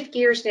shift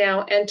gears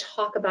now and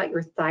talk about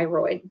your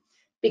thyroid,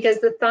 because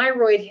the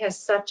thyroid has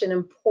such an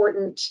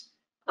important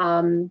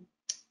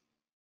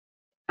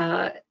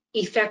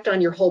effect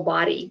on your whole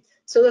body.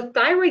 So the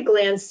thyroid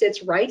gland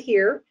sits right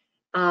here,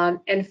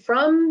 and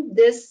from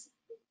this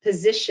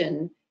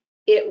position,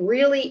 it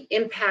really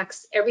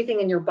impacts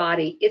everything in your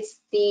body. It's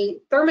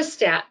the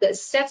thermostat that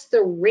sets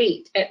the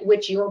rate at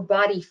which your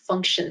body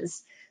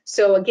functions.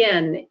 So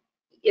again,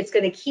 it's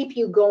going to keep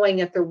you going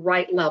at the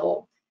right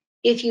level.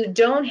 If you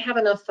don't have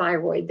enough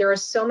thyroid, there are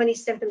so many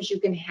symptoms you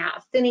can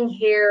have. Thinning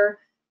hair,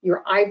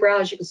 your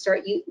eyebrows, you can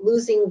start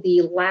losing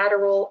the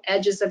lateral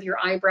edges of your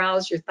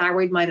eyebrows, your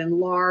thyroid might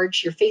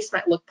enlarge, your face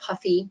might look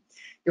puffy,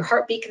 your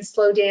heartbeat can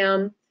slow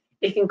down,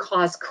 it can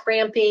cause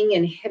cramping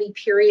and heavy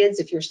periods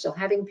if you're still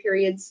having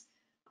periods,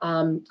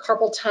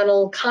 carpal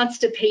tunnel,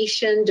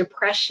 constipation,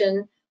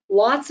 depression,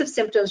 lots of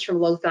symptoms from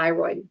low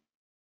thyroid.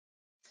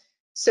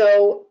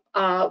 So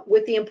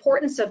with the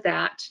importance of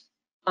that,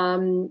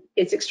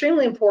 it's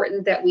extremely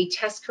important that we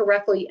test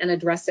correctly and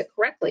address it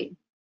correctly.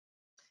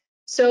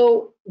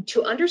 So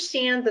to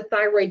understand the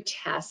thyroid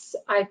tests,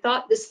 I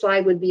thought this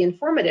slide would be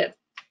informative.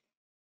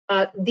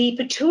 The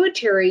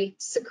pituitary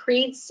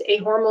secretes a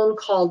hormone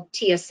called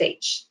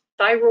TSH,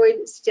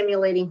 thyroid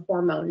stimulating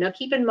hormone. Now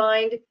keep in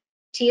mind,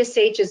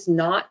 TSH is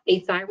not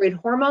a thyroid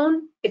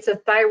hormone, it's a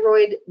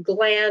thyroid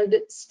gland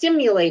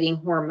stimulating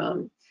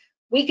hormone.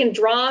 We can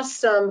draw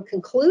some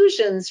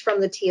conclusions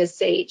from the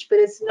TSH, but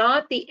it's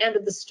not the end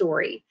of the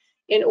story.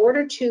 In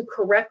order to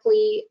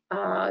correctly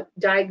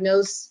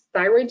diagnose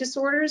thyroid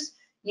disorders,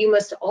 you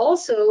must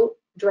also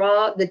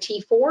draw the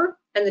T4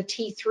 and the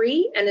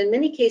T3, and in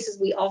many cases,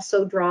 we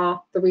also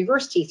draw the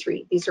reverse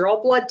T3. These are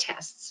all blood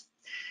tests.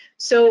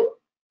 So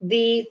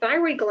the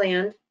thyroid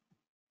gland,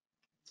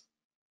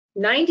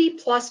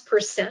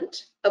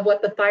 90+% of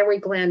what the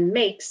thyroid gland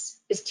makes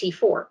is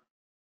T4.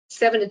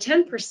 7 to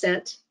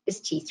 10% is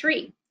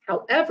T3.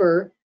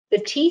 However, the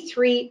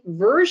T3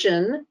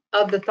 version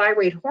of the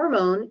thyroid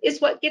hormone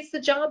is what gets the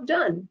job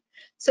done.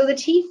 So the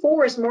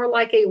T4 is more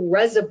like a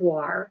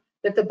reservoir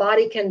that the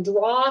body can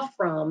draw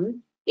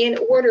from in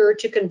order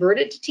to convert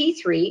it to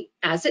T3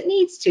 as it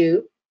needs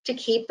to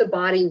keep the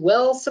body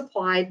well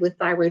supplied with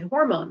thyroid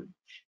hormone.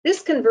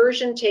 This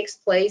conversion takes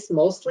place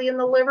mostly in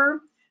the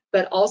liver,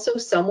 but also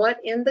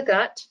somewhat in the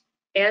gut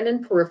and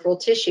in peripheral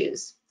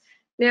tissues.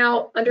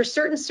 Now, under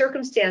certain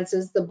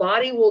circumstances, the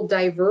body will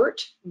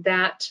divert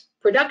that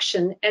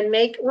production and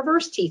make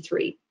reverse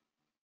T3.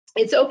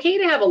 It's okay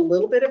to have a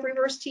little bit of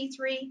reverse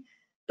T3,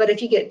 but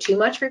if you get too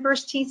much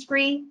reverse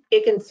T3,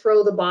 it can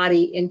throw the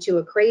body into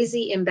a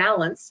crazy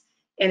imbalance,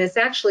 and it's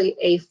actually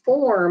a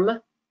form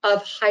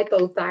of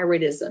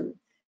hypothyroidism.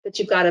 But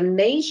you've got to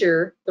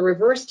measure the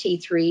reverse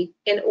T3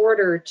 in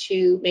order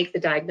to make the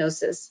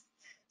diagnosis.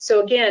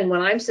 So again,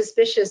 when I'm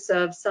suspicious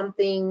of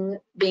something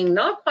being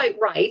not quite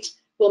right,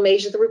 we'll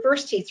measure the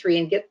reverse T3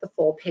 and get the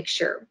full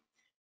picture.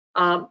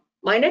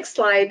 My next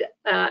slide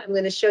I'm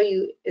going to show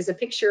you is a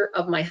picture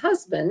of my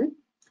husband.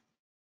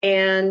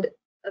 And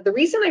the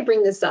reason I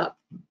bring this up,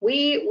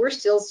 we're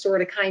still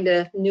sort of kind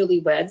of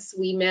newlyweds.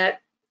 We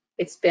met,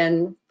 it's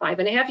been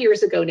 5.5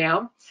 years ago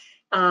now.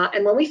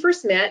 And when we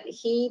first met,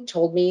 he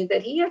told me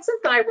that he had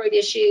some thyroid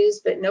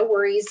issues, but no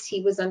worries.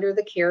 He was under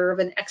the care of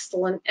an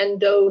excellent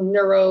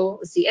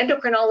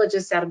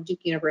endocrinologist out of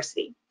Duke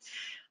University.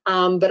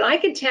 But I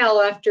could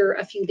tell after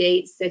a few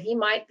dates that he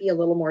might be a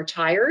little more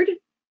tired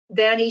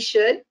than he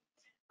should.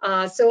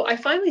 So I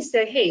finally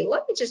said, hey,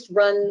 let me just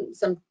run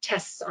some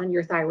tests on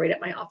your thyroid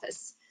at my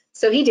office.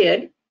 So he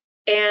did,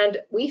 and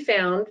we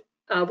found,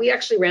 we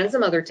actually ran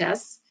some other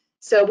tests.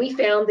 So we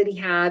found that he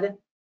had,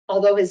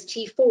 although his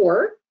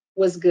T4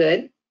 was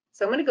good,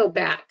 so I'm going to go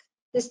back.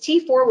 His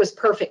T4 was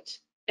perfect.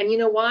 And you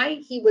know why?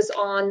 He was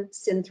on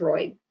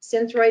Synthroid.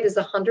 Synthroid is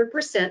 100%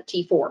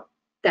 T4.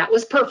 That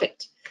was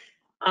perfect.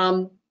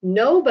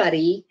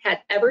 Nobody had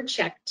ever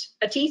checked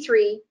a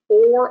T3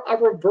 or a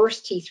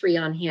reverse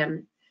T3 on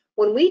him.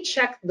 When we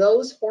checked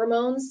those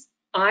hormones,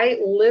 I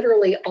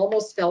literally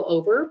almost fell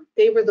over.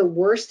 They were the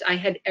worst I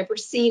had ever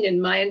seen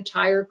in my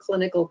entire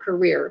clinical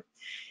career.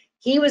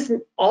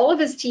 All of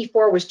his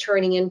T4 was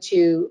turning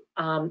into,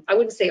 I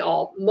wouldn't say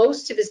all,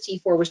 most of his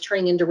T4 was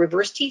turning into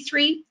reverse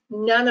T3.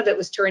 None of it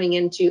was turning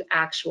into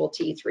actual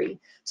T3.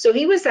 So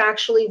he was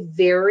actually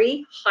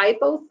very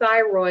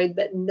hypothyroid,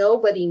 but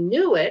nobody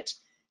knew it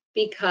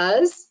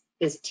because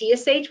his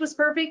TSH was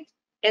perfect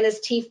and his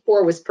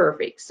T4 was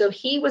perfect. So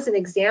he was an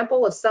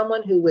example of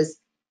someone who was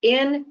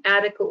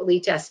inadequately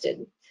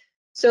tested.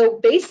 So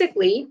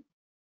basically,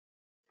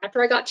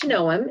 after I got to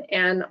know him,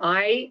 and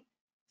I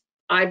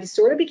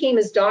sort of became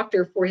his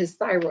doctor for his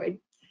thyroid.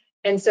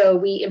 And so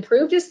we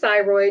improved his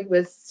thyroid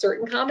with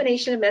certain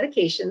combination of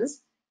medications.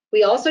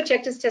 We also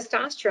checked his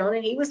testosterone,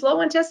 and he was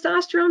low on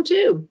testosterone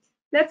too.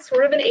 That's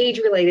sort of an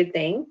age-related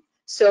thing.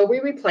 So we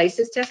replaced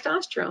his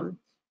testosterone.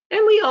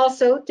 And we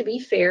also, to be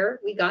fair,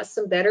 we got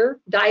some better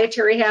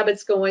dietary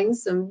habits going,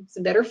 some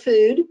better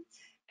food.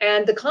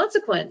 And the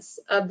consequence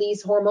of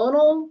these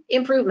hormonal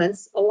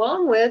improvements,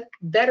 along with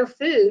better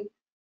food,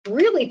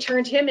 really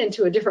turned him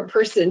into a different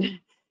person.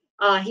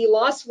 He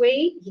lost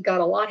weight, he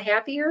got a lot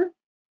happier.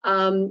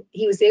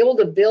 He was able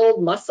to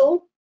build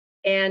muscle,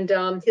 and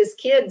his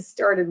kids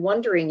started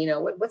wondering, you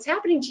know, what's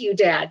happening to you,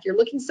 Dad? You're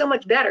looking so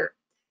much better.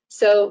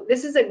 So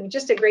this is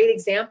just a great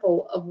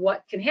example of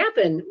what can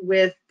happen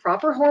with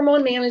proper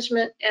hormone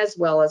management as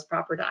well as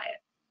proper diet.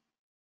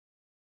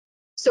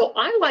 So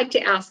I like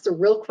to ask the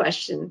real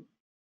question,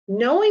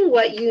 knowing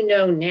what you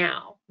know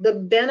now, the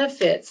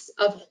benefits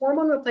of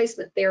hormone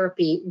replacement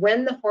therapy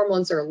when the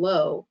hormones are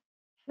low,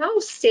 how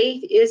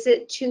safe is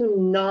it to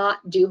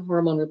not do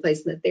hormone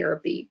replacement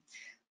therapy?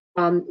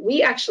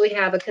 We actually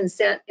have a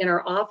consent in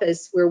our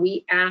office where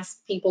we ask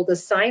people to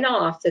sign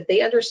off that they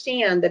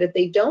understand that if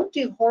they don't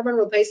do hormone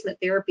replacement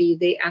therapy,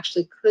 they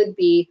actually could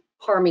be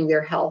harming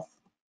their health.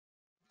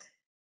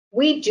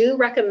 We do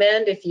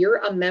recommend, if you're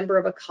a member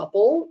of a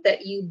couple,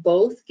 that you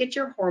both get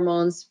your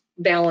hormones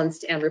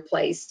balanced and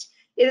replaced.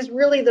 It is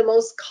really the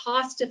most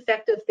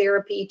cost-effective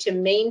therapy to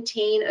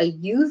maintain a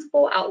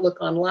youthful outlook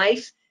on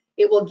life.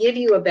 It will give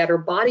you a better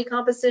body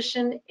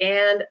composition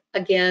and,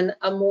 again,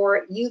 a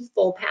more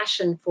youthful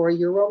passion for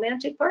your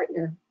romantic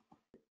partner.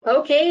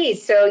 Okay,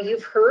 so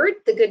you've heard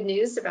the good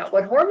news about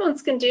what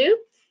hormones can do,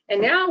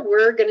 and now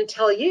we're going to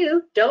tell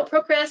you, don't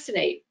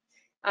procrastinate.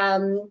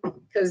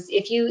 Because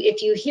if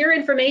you hear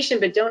information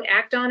but don't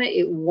act on it,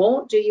 it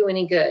won't do you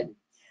any good.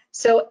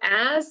 So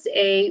as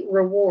a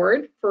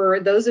reward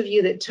for those of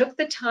you that took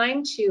the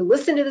time to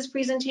listen to this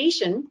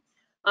presentation,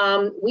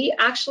 we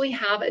actually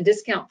have a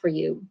discount for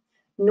you.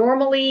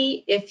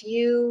 Normally, if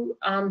you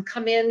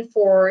come in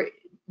for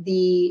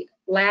the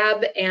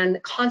lab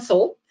and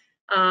consult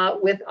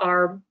with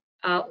our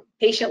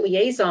patient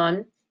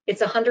liaison,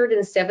 it's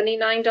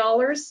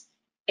 $179,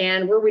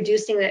 and we're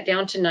reducing that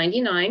down to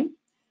 $99.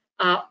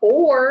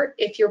 Or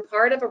if you're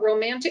part of a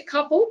romantic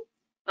couple,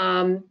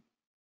 we're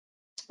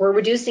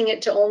reducing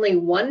it to only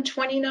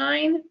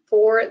 $129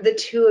 for the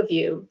two of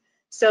you.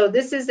 So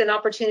this is an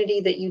opportunity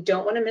that you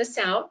don't want to miss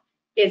out.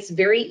 It's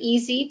very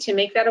easy to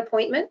make that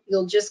appointment.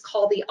 You'll just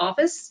call the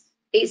office,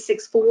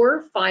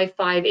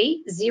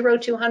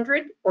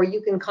 864-558-0200, or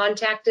you can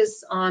contact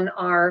us on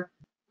our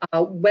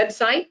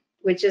website,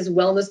 which is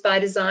Wellness by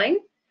Design.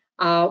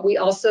 We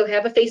also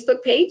have a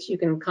Facebook page. You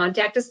can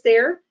contact us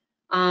there.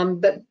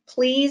 But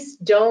please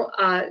do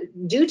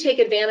take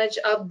advantage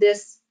of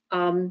this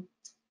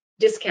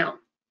discount.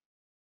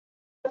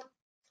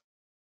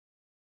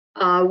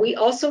 We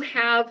also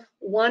have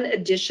one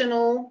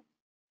additional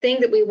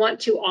thing that we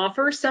want to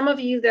offer. Some of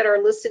you that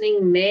are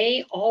listening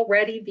may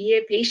already be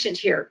a patient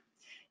here.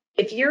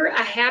 If you're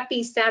a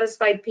happy,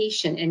 satisfied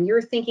patient and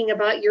you're thinking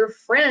about your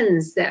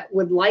friends that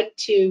would like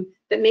to,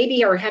 that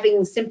maybe are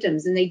having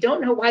symptoms and they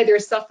don't know why they're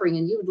suffering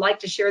and you would like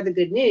to share the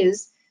good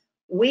news,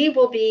 we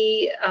will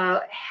be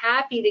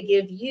happy to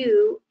give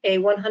you a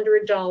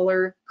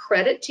 $100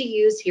 credit to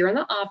use here in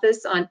the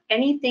office on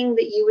anything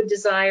that you would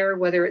desire,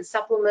 whether it's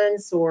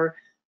supplements or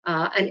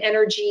an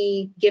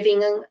energy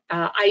giving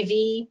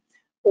IV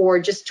or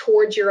just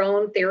towards your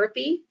own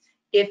therapy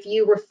if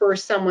you refer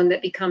someone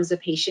that becomes a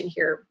patient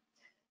here.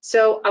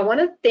 So I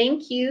want to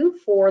thank you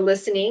for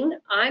listening.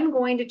 I'm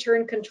going to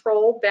turn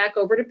control back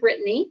over to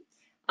Brittany.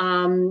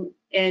 And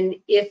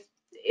if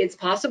it's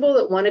possible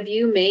that one of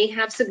you may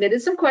have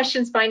submitted some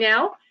questions by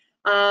now.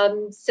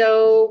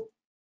 So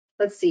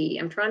let's see,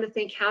 I'm trying to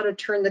think how to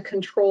turn the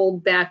control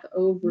back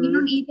over. You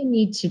don't even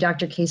need to,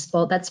 Dr.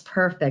 Casebolt. That's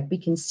perfect. We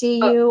can see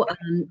you.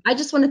 I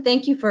just want to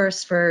thank you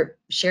first for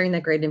sharing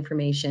that great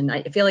information.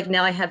 I feel like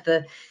now I have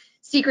the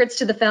secrets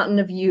to the fountain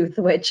of youth,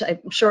 which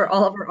I'm sure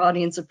all of our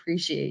audience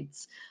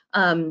appreciates.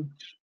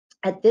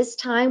 At this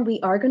time, we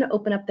are going to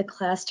open up the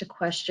class to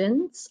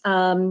questions.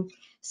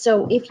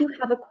 So if you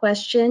have a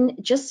question,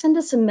 just send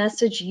us a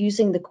message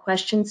using the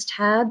questions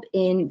tab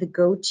in the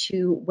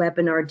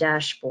GoToWebinar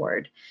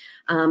dashboard.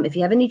 If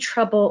you have any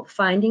trouble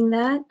finding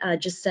that,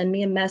 just send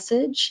me a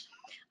message.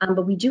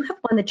 But we do have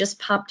one that just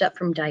popped up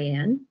from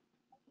Diane.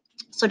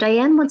 So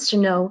Diane wants to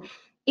know,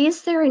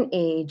 is there an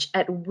age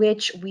at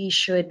which we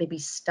should maybe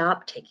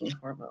stop taking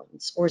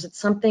hormones, or is it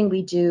something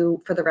we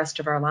do for the rest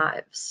of our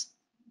lives?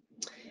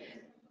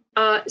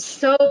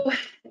 So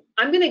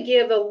I'm going to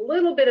give a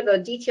little bit of a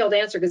detailed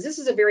answer because this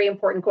is a very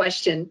important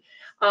question.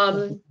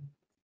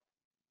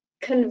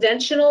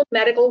 Conventional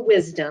medical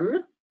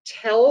wisdom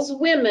tells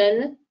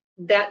women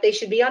that they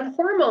should be on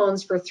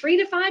hormones for 3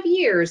 to 5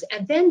 years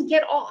and then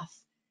get off.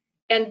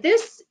 And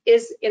this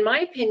is, in my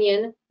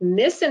opinion,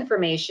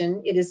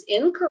 misinformation. It is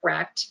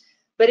incorrect,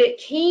 but it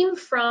came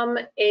from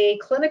a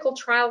clinical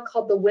trial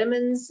called the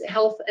Women's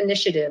Health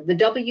Initiative, the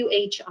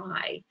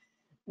WHI.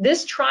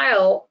 This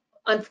trial,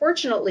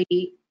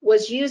 unfortunately,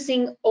 was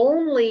using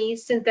only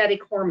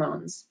synthetic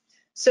hormones.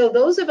 So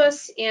those of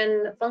us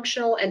in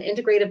functional and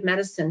integrative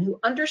medicine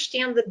who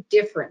understand the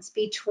difference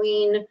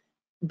between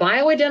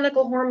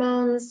bioidentical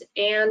hormones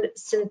and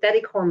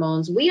synthetic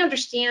hormones, we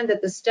understand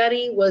that the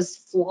study was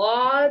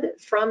flawed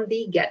from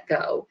the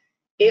get-go.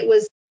 It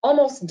was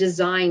almost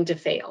designed to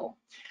fail.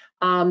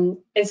 And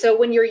so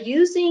when you're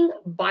using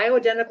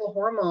bioidentical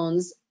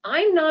hormones,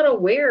 I'm not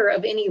aware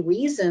of any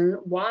reason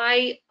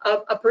why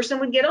a person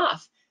would get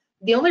off.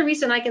 The only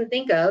reason I can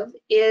think of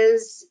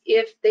is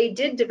if they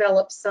did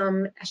develop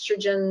some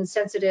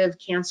estrogen-sensitive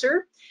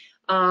cancer.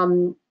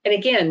 And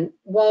again,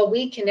 while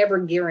we can never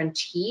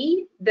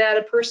guarantee that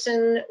a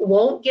person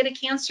won't get a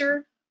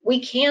cancer,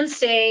 we can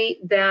say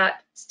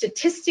that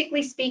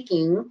statistically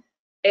speaking,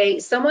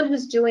 someone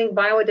who's doing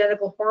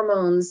bioidentical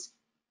hormones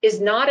is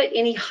not at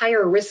any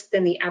higher risk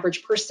than the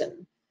average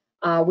person.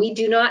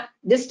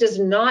 This does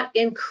not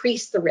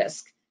increase the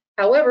risk.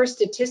 However,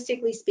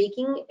 statistically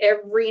speaking,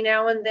 every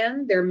now and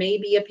then there may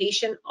be a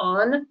patient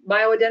on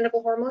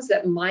bioidentical hormones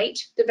that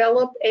might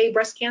develop a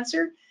breast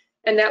cancer,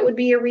 and that would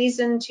be a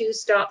reason to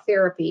stop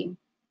therapy.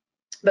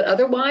 But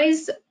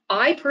otherwise,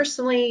 I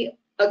personally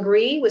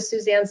agree with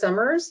Suzanne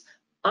Somers.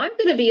 I'm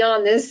going to be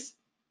on this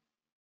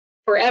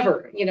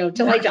forever,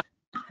 till I die.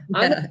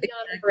 I'm going to be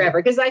on it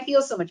forever because I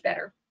feel so much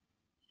better.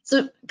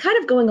 So kind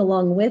of going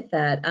along with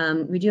that,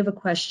 we do have a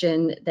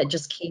question that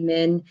just came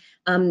in.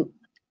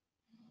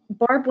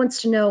 Barb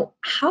wants to know,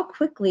 how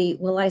quickly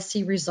will I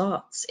see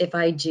results if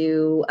I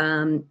do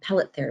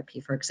pellet therapy,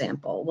 for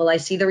example? Will I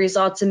see the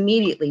results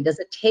immediately? Does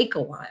it take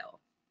a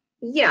while?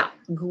 Yeah,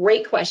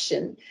 great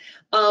question.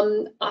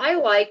 I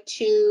like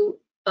to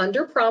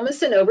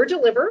under-promise and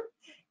over-deliver.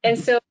 And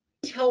so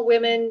I tell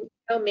women,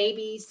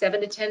 maybe 7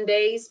 to 10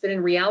 days, but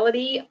in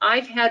reality,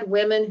 I've had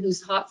women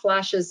whose hot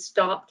flashes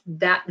stopped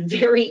that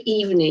very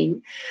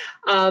evening.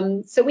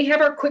 So we have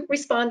our quick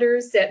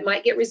responders that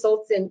might get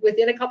results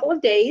within a couple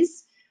of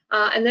days.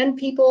 And then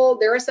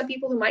there are some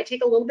people who might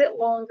take a little bit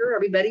longer.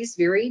 Everybody's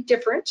very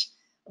different.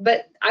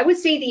 But I would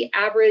say the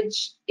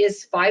average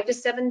is 5 to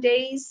 7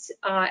 days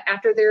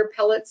after their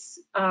pellets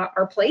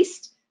are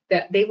placed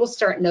that they will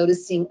start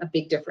noticing a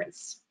big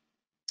difference.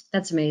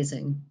 That's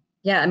amazing.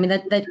 Yeah, I mean,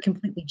 that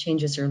completely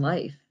changes your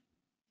life.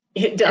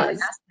 It does. Every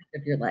aspect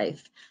of your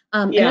life.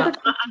 Yeah. Another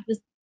question is,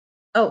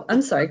 oh,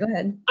 I'm sorry, go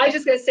ahead. I was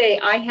just going to say,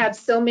 I have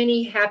so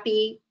many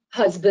happy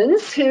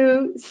husbands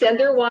who send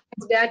their wives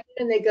back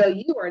in and they go,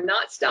 you are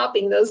not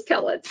stopping those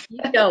pellets.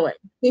 Keep going.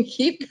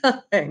 Keep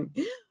going.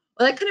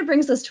 Well, that kind of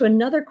brings us to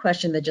another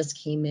question that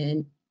just came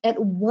in. At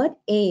what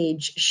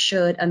age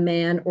should a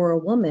man or a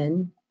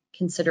woman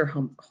consider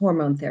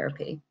hormone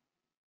therapy?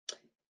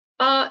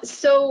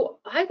 So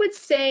I would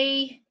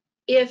say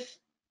if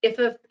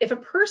a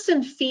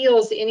person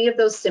feels any of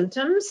those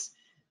symptoms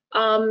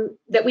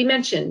that we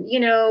mentioned,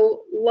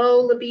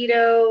 low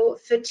libido,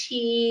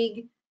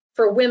 fatigue,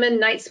 for women,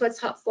 night sweats,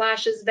 hot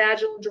flashes,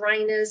 vaginal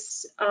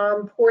dryness,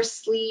 poor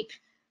sleep,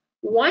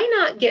 why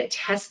not get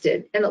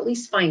tested and at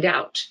least find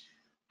out?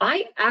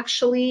 I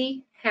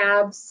actually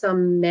have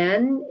some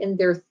men in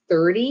their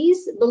 30s,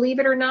 believe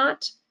it or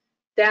not,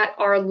 that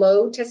are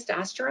low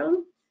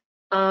testosterone.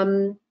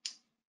 And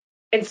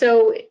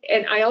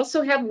I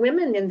also have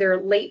women in their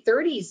late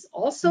 30s,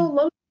 also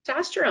low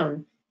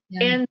testosterone,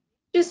 and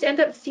just end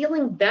up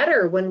feeling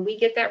better when we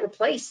get that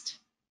replaced.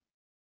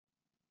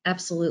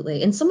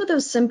 Absolutely. And some of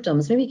those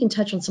symptoms, maybe you can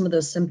touch on some of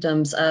those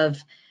symptoms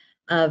of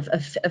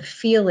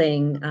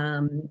feeling,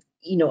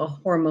 a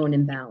hormone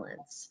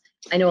imbalance.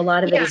 I know a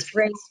lot of it is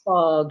brain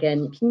fog,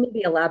 and can you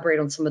maybe elaborate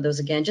on some of those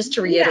again, just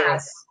to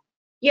reiterate?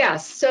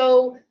 Yes.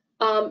 So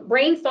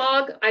brain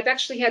fog, I've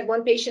actually had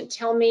one patient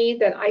tell me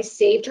that I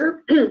saved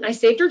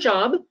her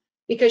job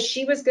because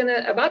she was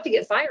about to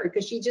get fired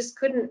because she just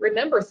couldn't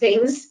remember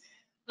things.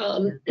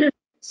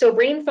 So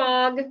brain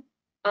fog,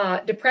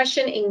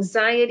 depression,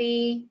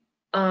 anxiety,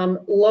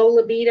 low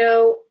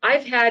libido.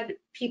 I've had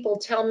people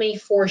tell me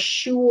for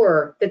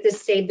sure that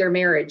this saved their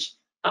marriage.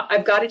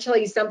 I've got to tell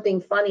you something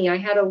funny. I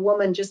had a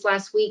woman just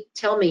last week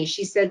tell me,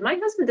 she said, my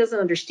husband doesn't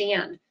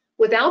understand.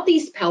 Without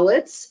these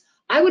pellets,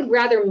 I would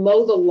rather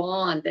mow the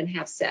lawn than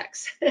have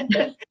sex.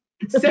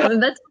 So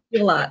that's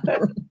a lot.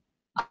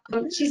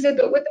 She said,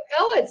 but with the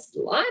pellets,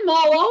 I'm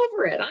all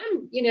over it.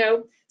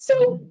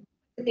 So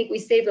I think we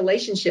save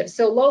relationships.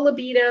 So low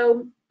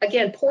libido,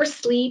 again, poor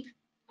sleep.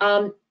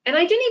 And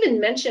I didn't even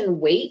mention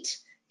weight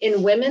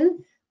in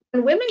women.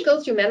 When women go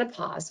through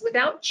menopause,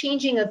 without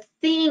changing a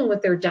thing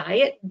with their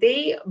diet,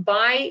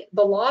 by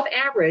the law of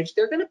average,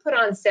 they're going to put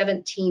on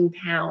 17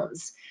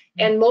 pounds,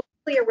 and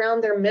mostly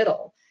around their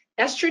middle.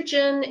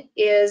 Estrogen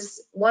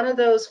is one of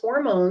those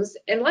hormones,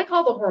 and like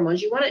all the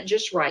hormones, you want it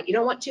just right. You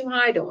don't want too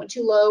high, don't want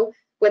too low.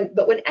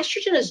 But when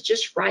estrogen is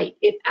just right,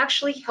 it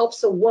actually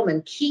helps a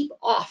woman keep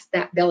off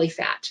that belly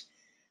fat.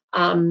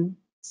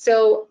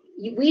 So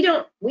we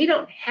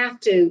don't have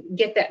to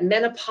get that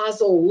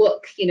menopausal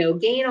look,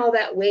 gain all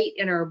that weight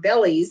in our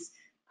bellies.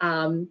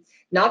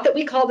 Not that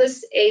we call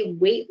this a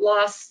weight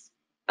loss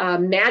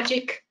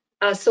magic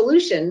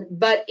solution,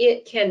 but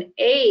it can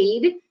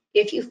aid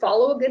if you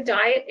follow a good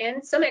diet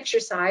and some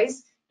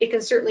exercise. It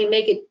can certainly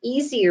make it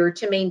easier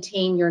to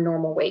maintain your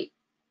normal weight.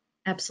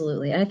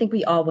 Absolutely. And I think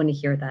we all want to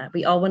hear that.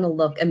 We all want to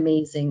look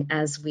amazing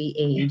as we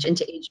age and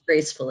to age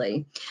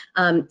gracefully.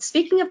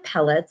 Speaking of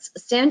pellets,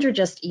 Sandra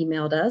just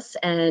emailed us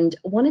and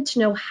wanted to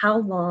know how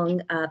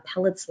long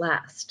pellets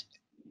last.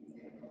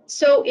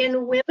 So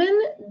in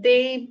women,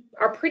 they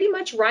are pretty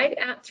much right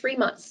at 3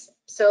 months.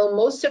 So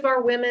most of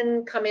our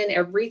women come in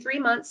every 3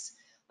 months.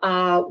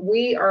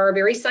 We are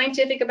very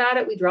scientific about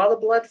it. We draw the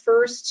blood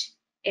first,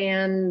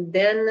 and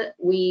then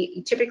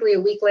typically a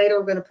week later,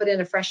 we're going to put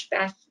in a fresh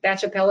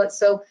batch of pellets.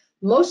 So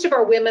most of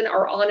our women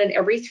are on an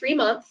every 3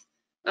 month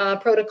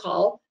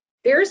protocol.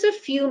 There's a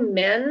few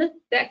men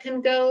that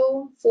can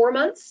go 4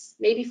 months,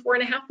 maybe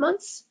 4.5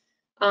 months.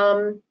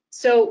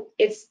 So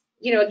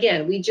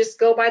again, we just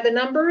go by the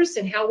numbers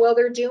and how well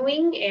they're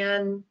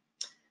doing.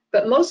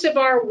 But most of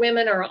our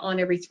women are on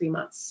every 3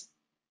 months.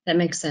 That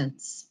makes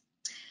sense.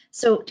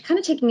 So kind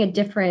of taking a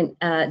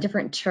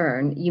different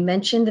turn, you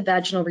mentioned the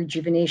vaginal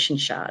rejuvenation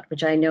shot,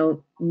 which I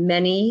know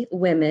many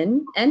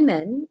women and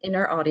men in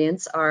our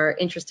audience are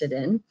interested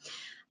in.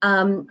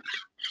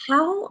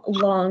 How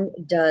long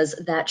does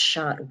that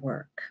shot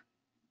work?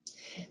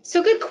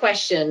 So good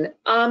question.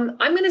 I'm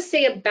going to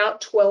say about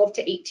 12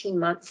 to 18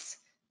 months.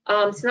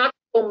 It's not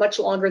much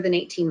longer than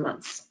 18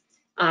 months.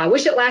 I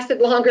wish it lasted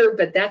longer,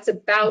 but that's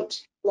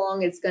about how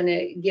long it's going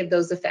to give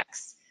those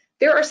effects.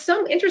 There are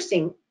some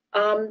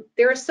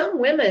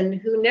women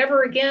who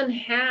never again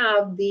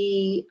have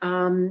the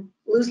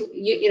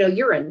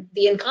urine,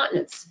 the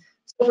incontinence.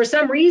 So for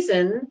some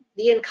reason,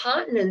 the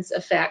incontinence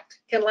effect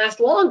can last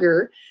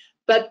longer,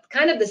 but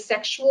kind of the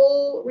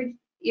sexual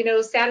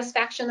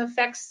satisfaction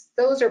effects,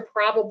 those are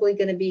probably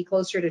going to be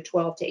closer to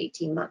 12 to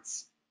 18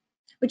 months.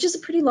 Which is a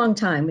pretty long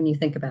time when you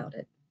think about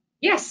it.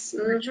 Yes.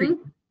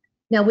 Mm-hmm.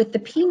 Now, with the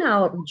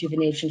penile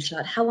rejuvenation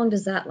shot, how long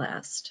does that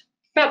last?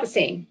 About the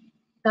same.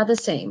 About the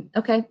same.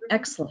 Okay,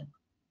 excellent.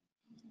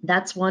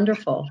 That's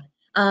wonderful.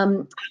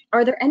 Are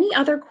there any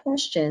other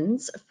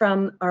questions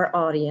from our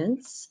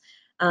audience?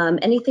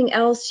 Anything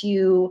else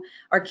you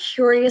are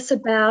curious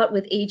about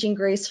with aging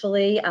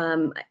gracefully?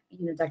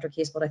 Dr.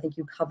 Casebolt, I think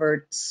you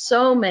covered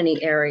so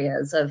many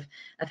areas of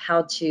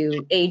how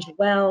to age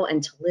well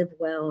and to live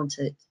well and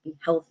to be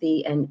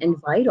healthy and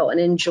vital and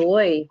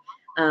enjoy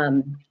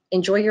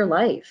your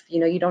life.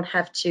 You don't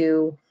have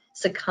to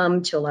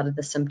succumb to a lot of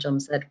the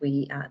symptoms that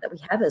we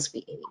have as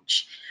we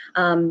age.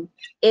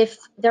 If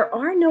there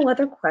are no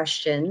other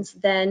questions,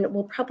 then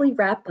we'll probably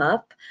wrap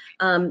up.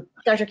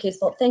 Dr.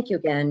 Casebolt, thank you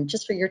again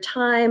just for your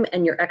time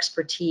and your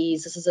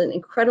expertise. This is an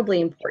incredibly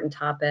important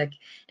topic.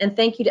 And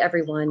thank you to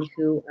everyone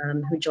who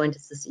joined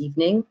us this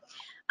evening.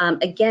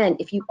 Again,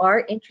 if you are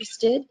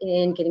interested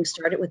in getting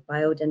started with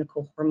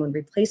bioidentical hormone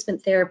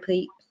replacement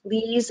therapy,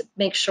 please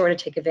make sure to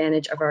take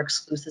advantage of our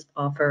exclusive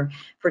offer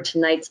for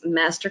tonight's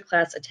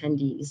masterclass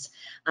attendees.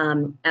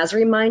 As a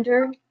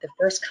reminder, the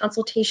first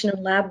consultation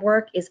and lab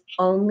work is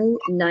only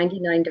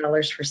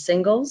 $99 for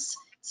singles.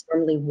 It's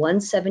normally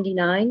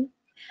 $179.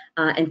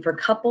 And for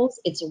couples,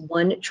 it's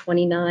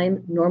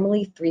 $129,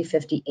 normally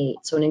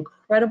 $358. So an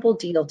incredible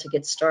deal to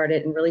get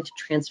started and really to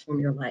transform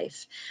your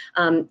life.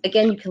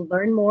 Again, you can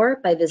learn more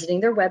by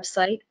visiting their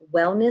website,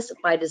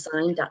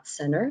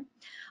 wellnessbydesign.center.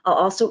 I'll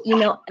also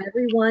email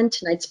everyone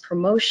tonight's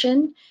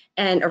promotion,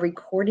 and a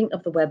recording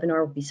of the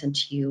webinar will be sent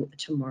to you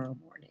tomorrow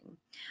morning.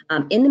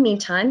 In the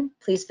meantime,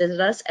 please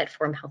visit us at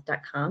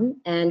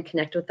forumhealth.com and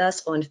connect with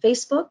us on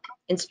Facebook,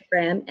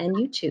 Instagram, and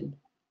YouTube.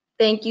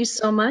 Thank you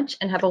so much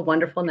and have a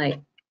wonderful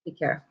night. Take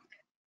care.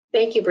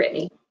 Thank you,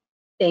 Brittany.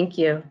 Thank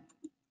you.